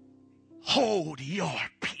 Hold your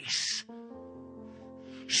peace.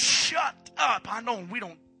 Shut up. I know we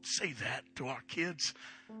don't say that to our kids.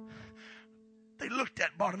 They looked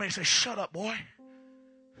at Bartimaeus and said, shut up, boy.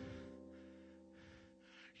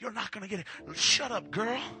 You're not going to get it. Shut up,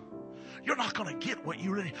 girl. You're not going to get what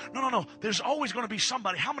you really... No. There's always going to be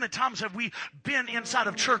somebody. How many times have we been inside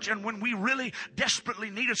of church and when we really desperately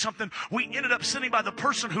needed something, we ended up sitting by the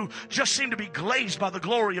person who just seemed to be glazed by the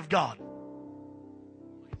glory of God?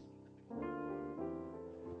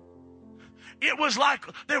 It was like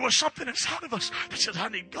there was something inside of us that said, I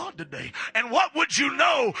need God today. And what would you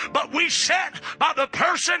know? But we sat by the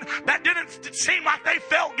person that didn't seem like they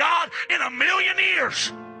felt God in a million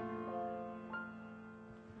years.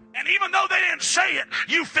 And even though they didn't say it,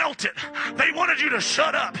 you felt it. They wanted you to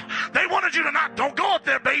shut up. They wanted you to not, don't go up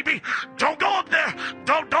there, baby. Don't go up there.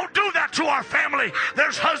 Don't do that to our family.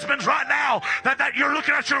 There's husbands right now that you're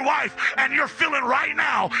looking at your wife and you're feeling right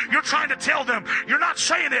now. You're trying to tell them. You're not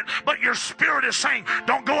saying it, but your spirit is saying,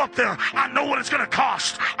 don't go up there. I know what it's going to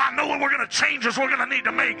cost. I know what we're going to changes we're going to need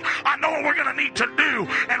to make. I know what we're going to need to do.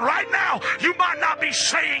 And right now, you might not be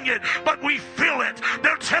saying it, but we feel it.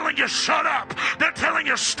 They're telling you, shut up. They're telling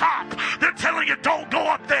you, stop. They're telling you, don't go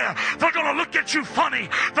up there. They're going to look at you funny.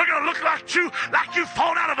 They're going to look like you've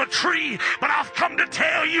fallen out of a tree. But I've come to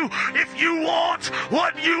tell you, if you want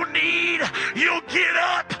what you need, you'll get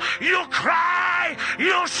up, you'll cry,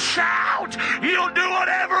 you'll shout, you'll do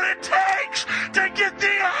whatever it takes to get the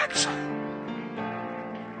answer.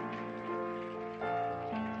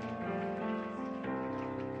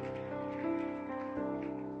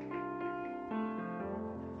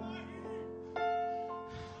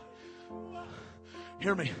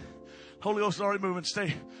 Hear me. Holy Ghost is already moving.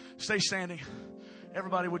 Stay standing.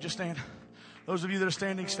 Everybody would just stand. Those of you that are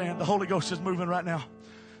standing, stand. The Holy Ghost is moving right now.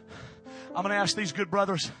 I'm going to ask these good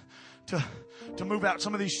brothers to move out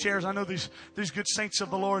some of these chairs. I know these good saints of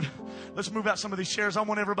the Lord. Let's move out some of these chairs. I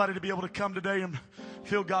want everybody to be able to come today and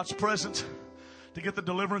feel God's presence, to get the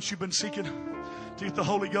deliverance you've been seeking, to get the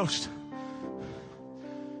Holy Ghost.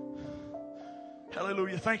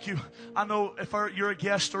 Hallelujah. Thank you. I know if you're a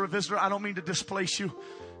guest or a visitor, I don't mean to displace you.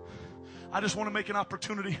 I just want to make an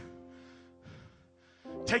opportunity.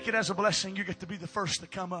 Take it as a blessing. You get to be the first to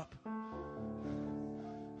come up.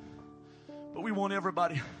 But we want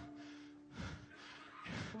everybody.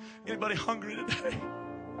 Anybody hungry today?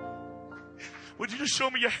 Would you just show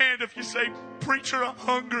me your hand if you say, preacher, I'm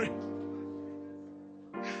hungry.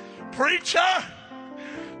 Preacher,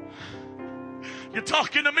 You're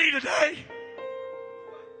talking to me today.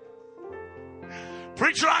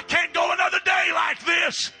 Preacher, I can't go another day like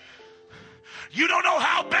this. You don't know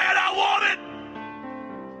how bad I want it.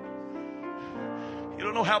 You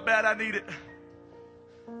don't know how bad I need it.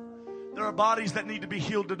 There are bodies that need to be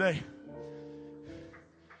healed today.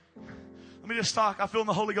 Let me just talk. I feel in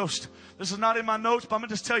the Holy Ghost. This is not in my notes, but I'm going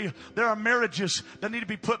to just tell you, there are marriages that need to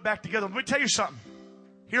be put back together. Let me tell you something.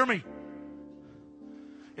 Hear me.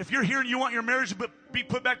 If you're here and you want your marriage to be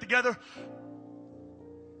put back together,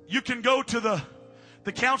 you can go to the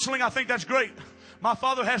counseling. I think that's great. My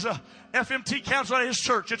father has a FMT counselor at his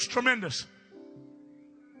church. It's tremendous.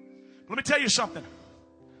 Let me tell you something.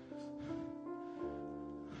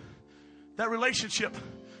 That relationship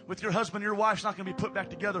with your husband, your wife's not going to be put back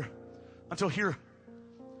together until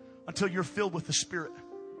you're filled with the Spirit.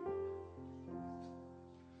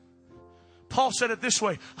 Paul said it this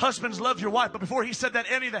way: husbands, love your wife. But before he said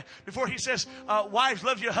before he says, wives,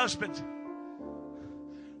 love your husbands.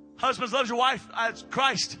 Husbands, love your wife as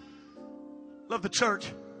Christ loved the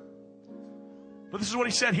church. But this is what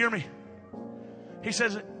he said. Hear me. He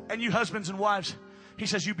says, and you husbands and wives, he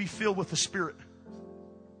says, you be filled with the Spirit.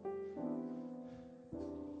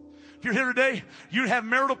 If you're here today, you have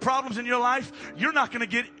marital problems in your life, you're not going to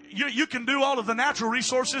get, you can do all of the natural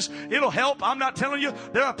resources. It'll help. I'm not telling you.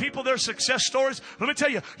 There are people, there are success stories. Let me tell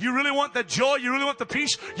you, you really want that joy, you really want the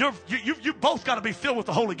peace, you both got to be filled with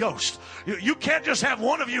the Holy Ghost. You can't just have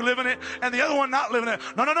one of you living it and the other one not living it.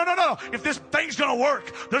 No. If this thing's going to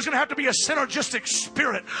work, there's going to have to be a synergistic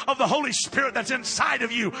spirit of the Holy Spirit that's inside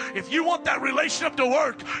of you. If you want that relationship to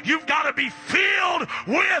work, you've got to be filled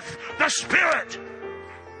with the Spirit.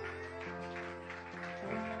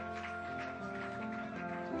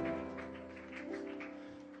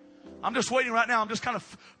 I'm just waiting right now. I'm just kind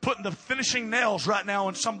of putting the finishing nails right now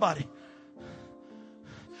on somebody.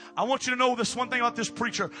 I want you to know this one thing about this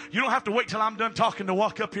preacher. You don't have to wait till I'm done talking to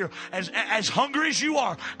walk up here. As hungry as you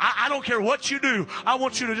are, I don't care what you do. I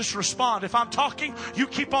want you to just respond. If I'm talking, you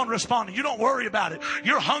keep on responding. You don't worry about it.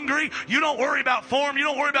 You're hungry. You don't worry about form. You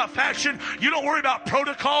don't worry about fashion. You don't worry about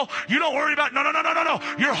protocol. You don't worry about, no.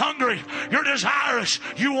 You're hungry. You're desirous.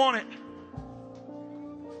 You want it.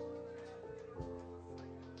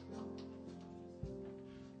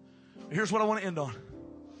 Here's what I want to end on.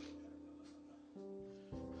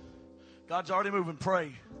 God's already moving.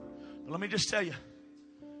 Pray. But let me just tell you.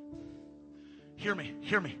 Hear me.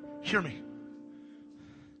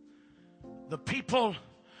 The people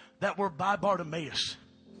that were by Bartimaeus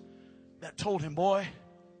that told him, boy,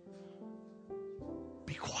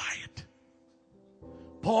 be quiet.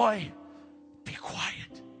 Boy, be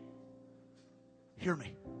quiet. Hear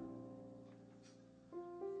me.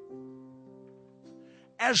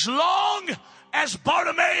 As long as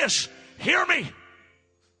Bartimaeus, hear me,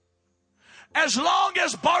 as long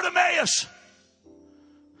as Bartimaeus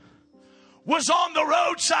was on the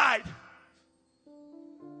roadside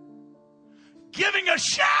giving a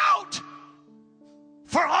shout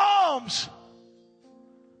for alms,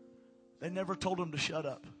 they never told him to shut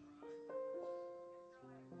up.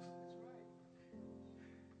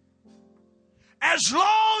 As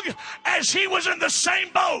long as he was in the same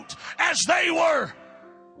boat as they were,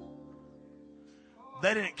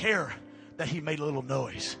 they didn't care that he made a little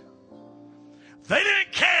noise. They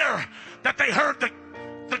didn't care that they heard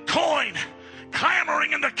the coin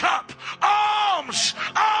clamoring in the cup. Alms,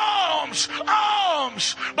 alms,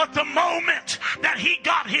 alms. But the moment that he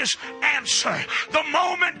got his answer, the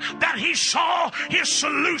moment that he saw his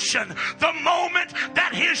solution, the moment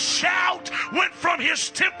that his shout went from his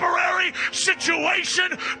temporary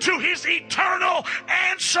situation to his eternal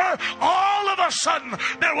answer, all of a sudden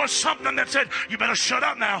there was something that said, you better shut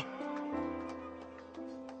up now.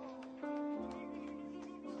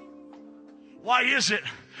 Why is it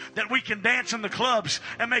that we can dance in the clubs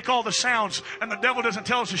and make all the sounds and the devil doesn't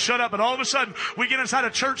tell us to shut up, but all of a sudden we get inside a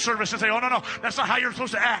church service and say, oh no, that's not how you're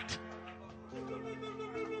supposed to act.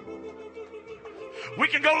 We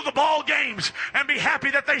can go to the ball games and be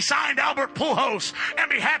happy that they signed Albert Pujols and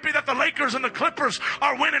be happy that the Lakers and the Clippers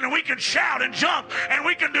are winning, and we can shout and jump and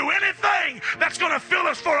we can do anything that's going to fill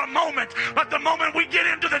us for a moment. But the moment we get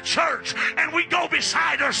into the church and we go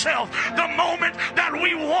beside ourselves, the moment that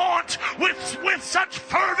we want with such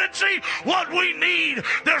fervency what we need,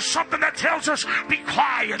 there's something that tells us, be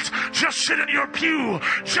quiet, just sit in your pew,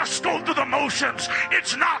 just go through the motions.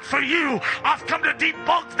 It's not for you. I've come to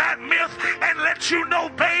debunk that myth and let you know,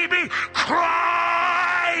 baby,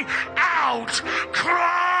 cry out.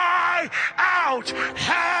 Cry out.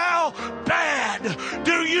 How bad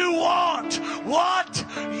do you want what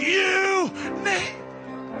you need?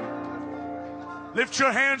 Lift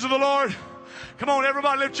your hands to the Lord. Come on,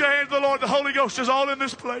 everybody, lift your hands to the Lord. The Holy Ghost is all in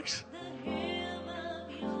this place.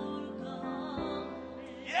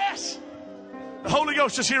 Yes. The Holy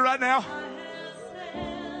Ghost is here right now.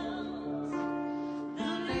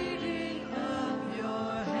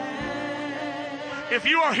 If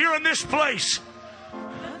you are here in this place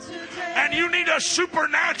and you need a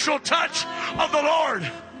supernatural touch of the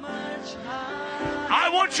Lord, I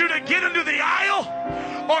want you to get into the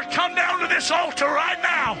aisle or come down to this altar right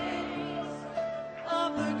now.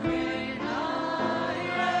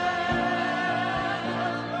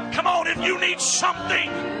 Come on, if you need something,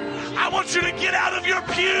 I want you to get out of your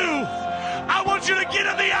pew. I want you to get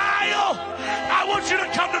in the aisle. I want you to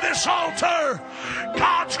come to this altar.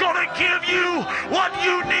 God's going to give you what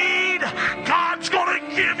you need. God's going to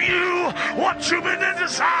give you what you've been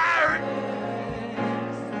desiring.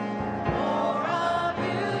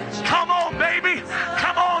 Come on, baby.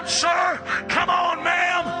 Come on, sir. Come on,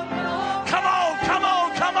 ma'am. Come on, come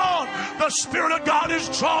on, come on. The Spirit of God is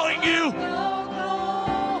drawing you.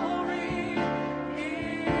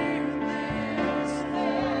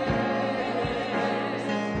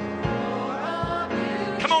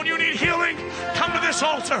 You need healing, come to this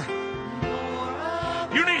altar.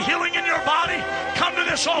 You need healing in your body, come to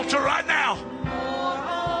this altar right now.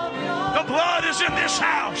 The blood is in this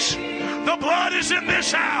house. The blood is in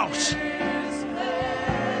this house.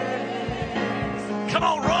 Come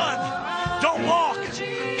on, run. Don't walk.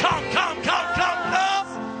 Come, come, come, come, come.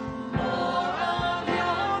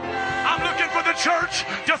 I'm looking for the church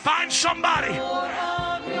to find somebody.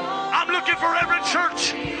 I'm looking for every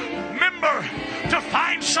church member to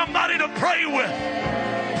find somebody to pray with.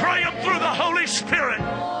 Pray them through the Holy Spirit.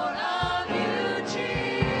 More of you,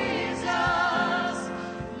 Jesus.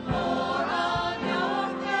 More of your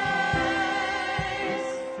grace.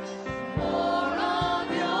 More of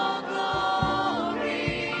your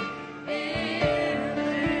glory in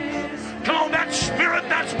this. Come on, that spirit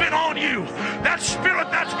that's been on you, that spirit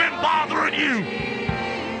that's been bothering you,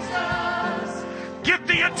 get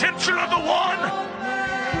the attention of the one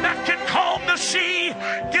that can calm the sea.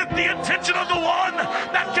 Get the attention of the one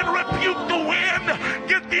that can rebuke the wind.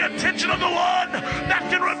 Get the attention of the one that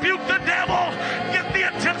can rebuke the devil. Get the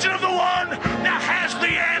attention of the one that has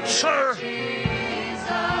the answer. Jesus,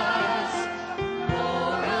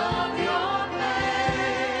 more of your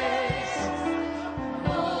grace,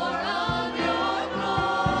 more of your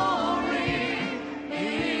glory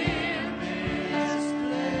in this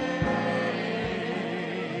place.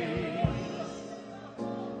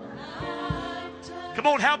 Come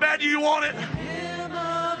on, how bad do you want it?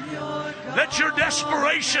 Let your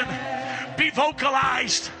desperation be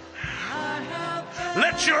vocalized.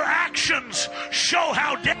 Let your actions show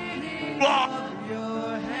how dead you are.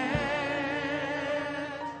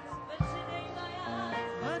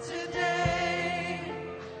 But today,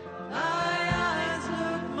 my eyes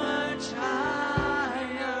look much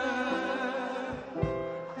higher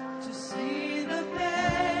to see the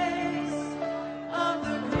face of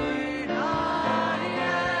the great I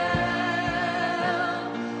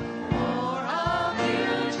am. More of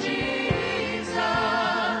you, Jesus.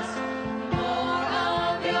 More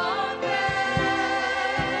of your grace.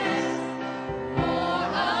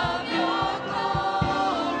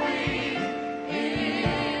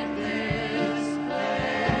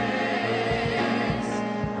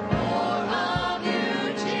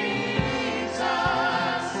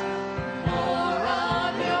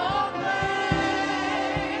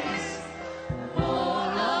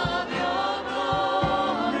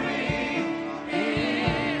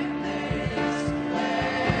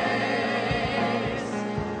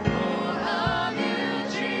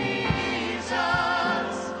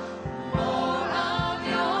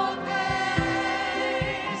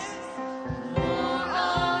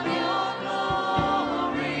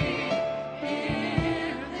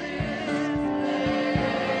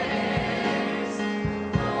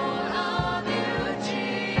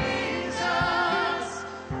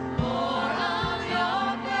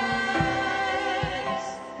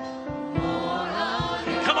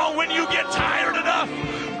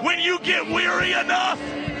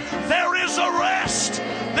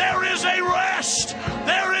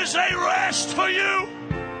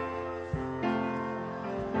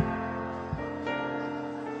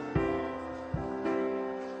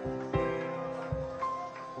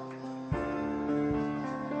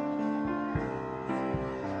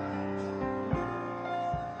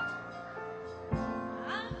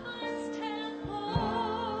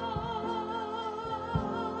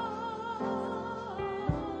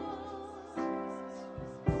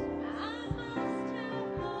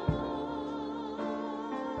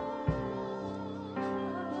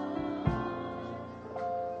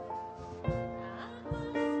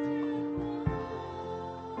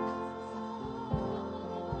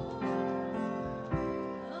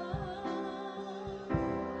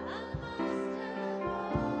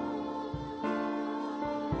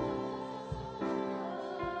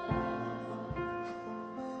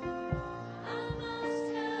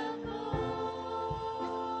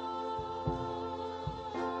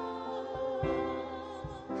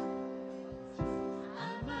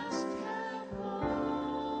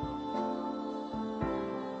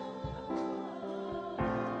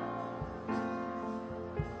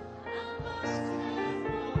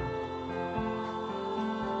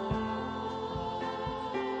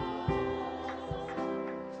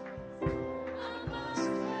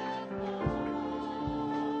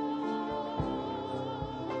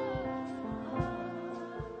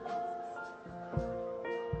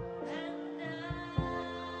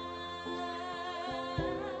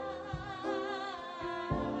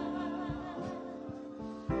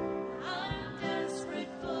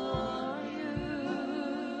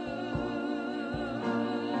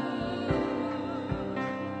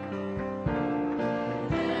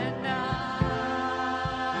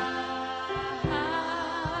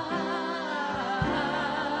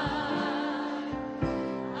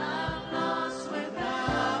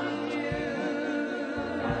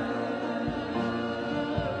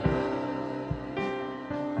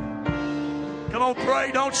 Come on,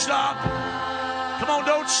 pray. Don't stop. Come on,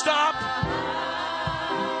 don't stop.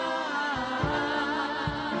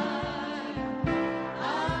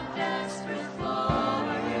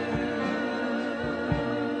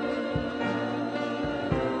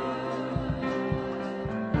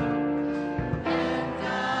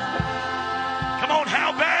 Come on,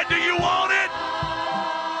 how bad do you want it?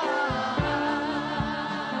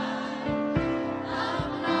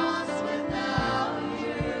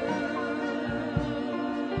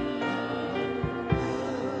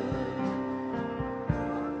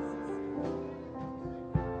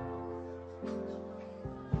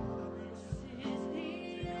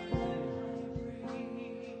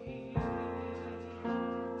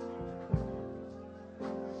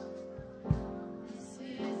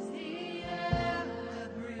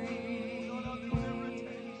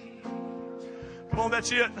 Come on,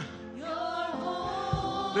 that's it.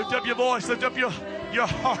 Lift up your voice. Lift up your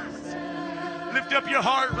heart. Lift up your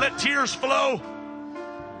heart. Let tears flow.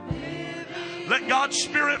 Let God's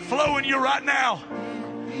Spirit flow in you right now.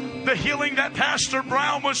 The healing that Pastor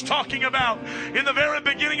Brown was talking about in the very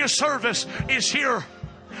beginning of service is here.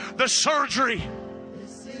 The surgery,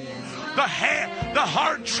 the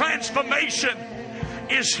heart transformation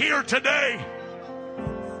is here today.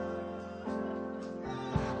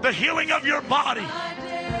 The healing of your body.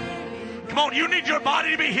 Come on, you need your body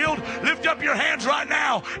to be healed. Lift up your hands right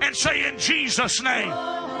now and say, in Jesus' name.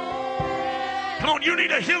 Come on, you need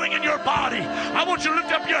a healing in your body. I want you to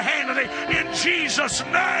lift up your hand and say, in Jesus'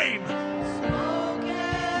 name.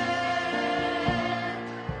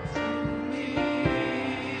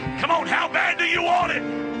 Come on, how bad do you want it?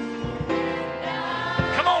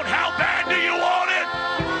 Come on, how bad do you want it?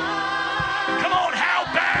 Come on, how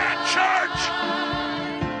bad, church?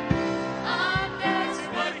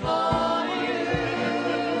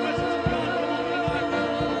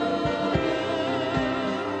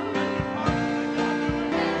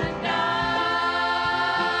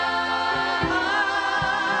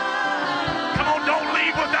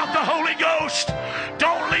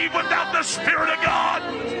 Don't leave without the Spirit of God.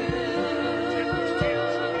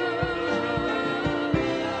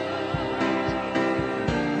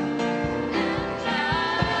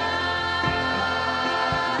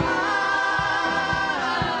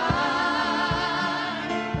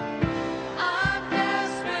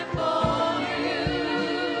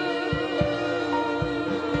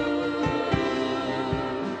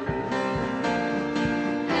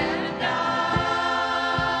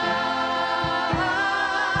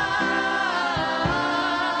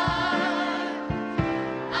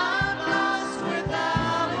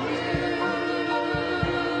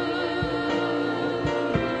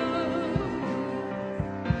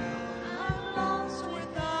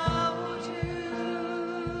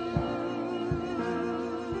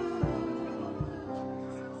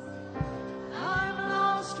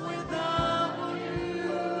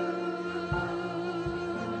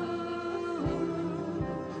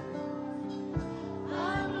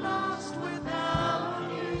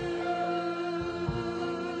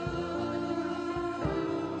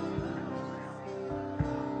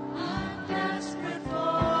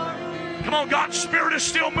 Come on, God's Spirit is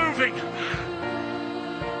still moving.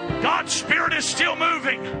 God's Spirit is still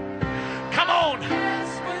moving. Come on,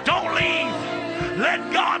 don't leave.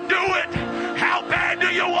 Let God do it. How bad do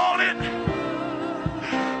you want it?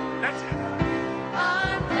 That's it.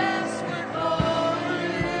 I'm desperate for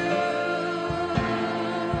you.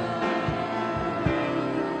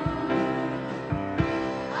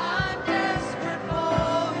 I'm desperate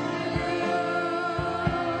for you.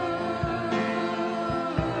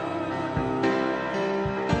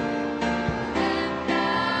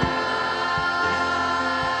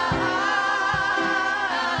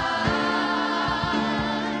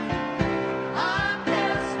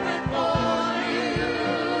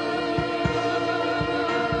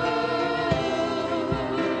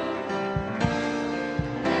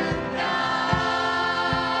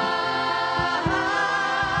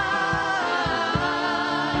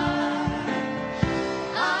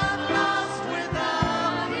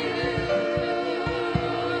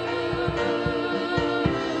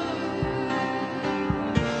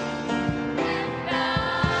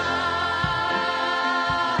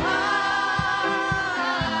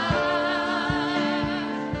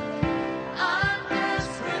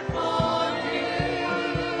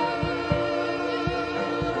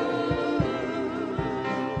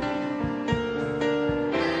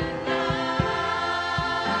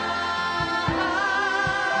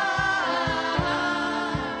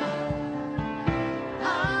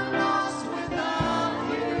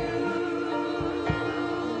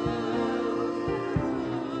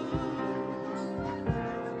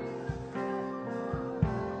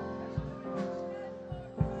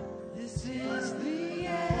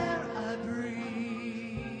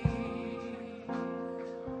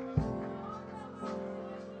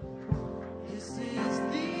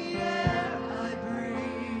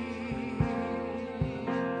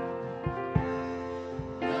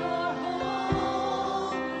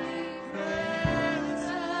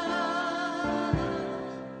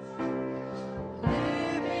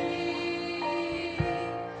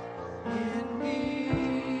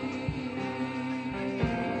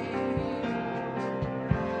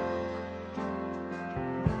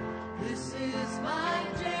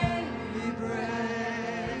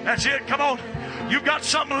 That's it. Come on. You've got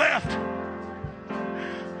something left.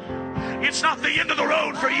 It's not the end of the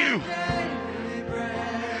road for you.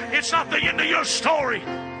 It's not the end of your story.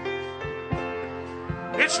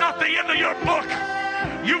 It's not the end of your book.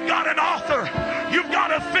 You've got an author. You've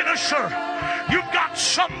got a finisher. You've got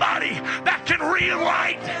somebody that can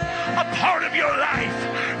rewrite a part of your life.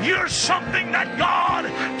 You're something that God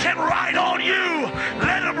can write on you.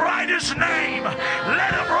 Let him write his name.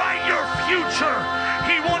 Let him write your future.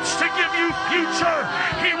 He wants to give you future.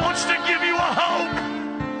 He wants to give you a hope.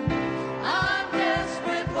 I'm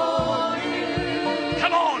desperate for you.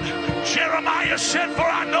 Come on. Jeremiah said, for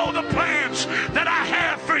I know the plans that I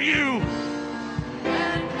have for you.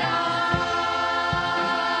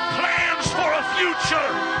 Plans for a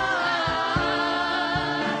future.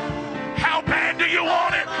 How bad do you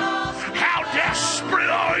want it? How desperate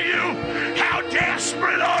are you? How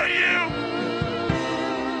desperate are you?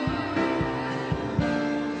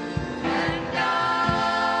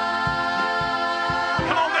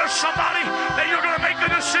 Come on, there's somebody that you're going to make the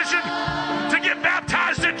decision to get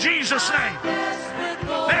baptized in Jesus' name.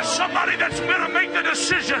 There's somebody that's going to make the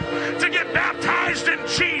decision to get baptized in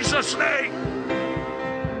Jesus' name.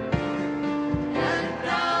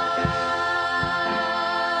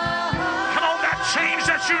 Come on, that change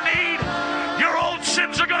that you need, your old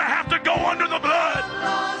sins are going to have to go under the blood.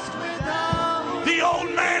 The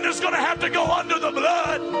old man is going to have to go under the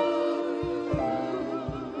blood.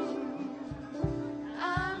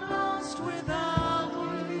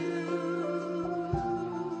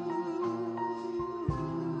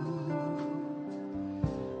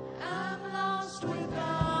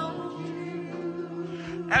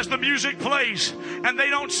 As the music plays and they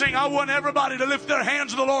don't sing, I want everybody to lift their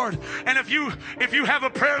hands to the Lord. And if you have a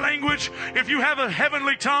prayer language, if you have a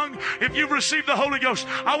heavenly tongue, if you've received the Holy Ghost,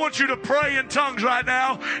 I want you to pray in tongues right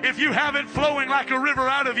now. If you have it flowing like a river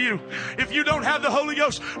out of you, if you don't have the Holy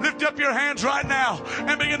Ghost, lift up your hands right now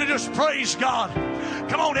and begin to just praise God.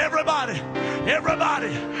 Come on, everybody,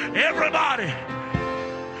 everybody, everybody.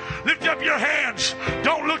 Lift up your hands.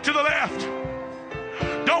 Don't look to the left.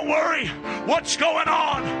 Don't worry what's going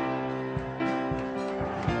on.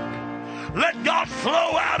 Let God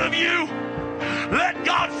flow out of you. Let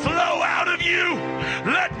God flow out of you.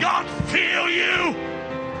 Let God fill you.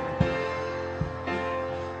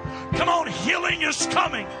 Come on, healing is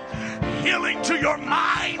coming. Healing to your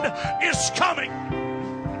mind is coming.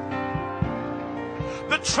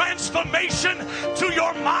 The transformation to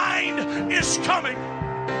your mind is coming.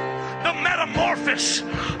 The metamorphosis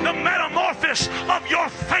of your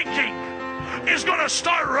thinking is going to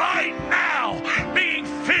start right now being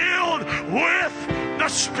filled with the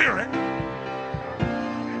Spirit.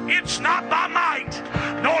 It's not by might,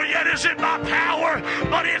 nor yet is it by power,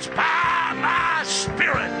 but it's by my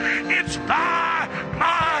Spirit. It's by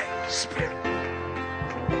my Spirit.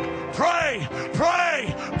 Pray,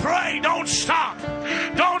 pray, pray. Don't stop.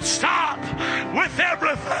 Don't stop with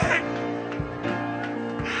everything.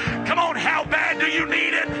 Come on, how bad do you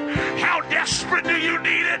need it? How desperate do you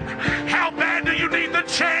need it? How bad do you need the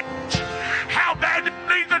change? How bad do you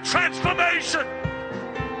need the transformation?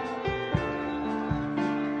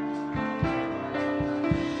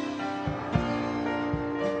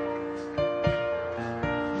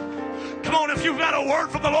 Come on, if you've got a word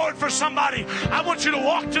from the Lord for somebody, I want you to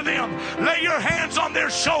walk to them. Lay your hands on their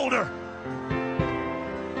shoulder.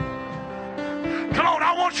 Come on,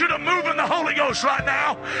 I want you to move in the Holy Ghost right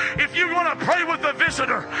now. If you want to pray with a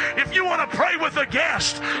visitor, if you want to pray with a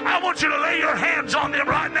guest, I want you to lay your hands on them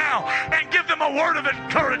right now and give them a word of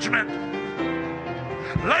encouragement.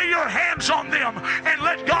 Lay your hands on them and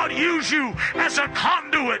let God use you as a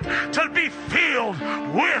conduit to be filled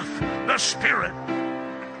with the Spirit.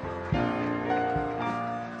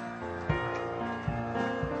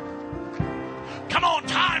 Come on,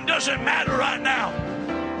 time doesn't matter right now.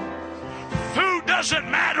 Food doesn't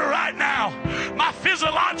matter right now. My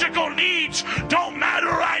physiological needs don't matter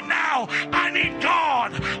right now.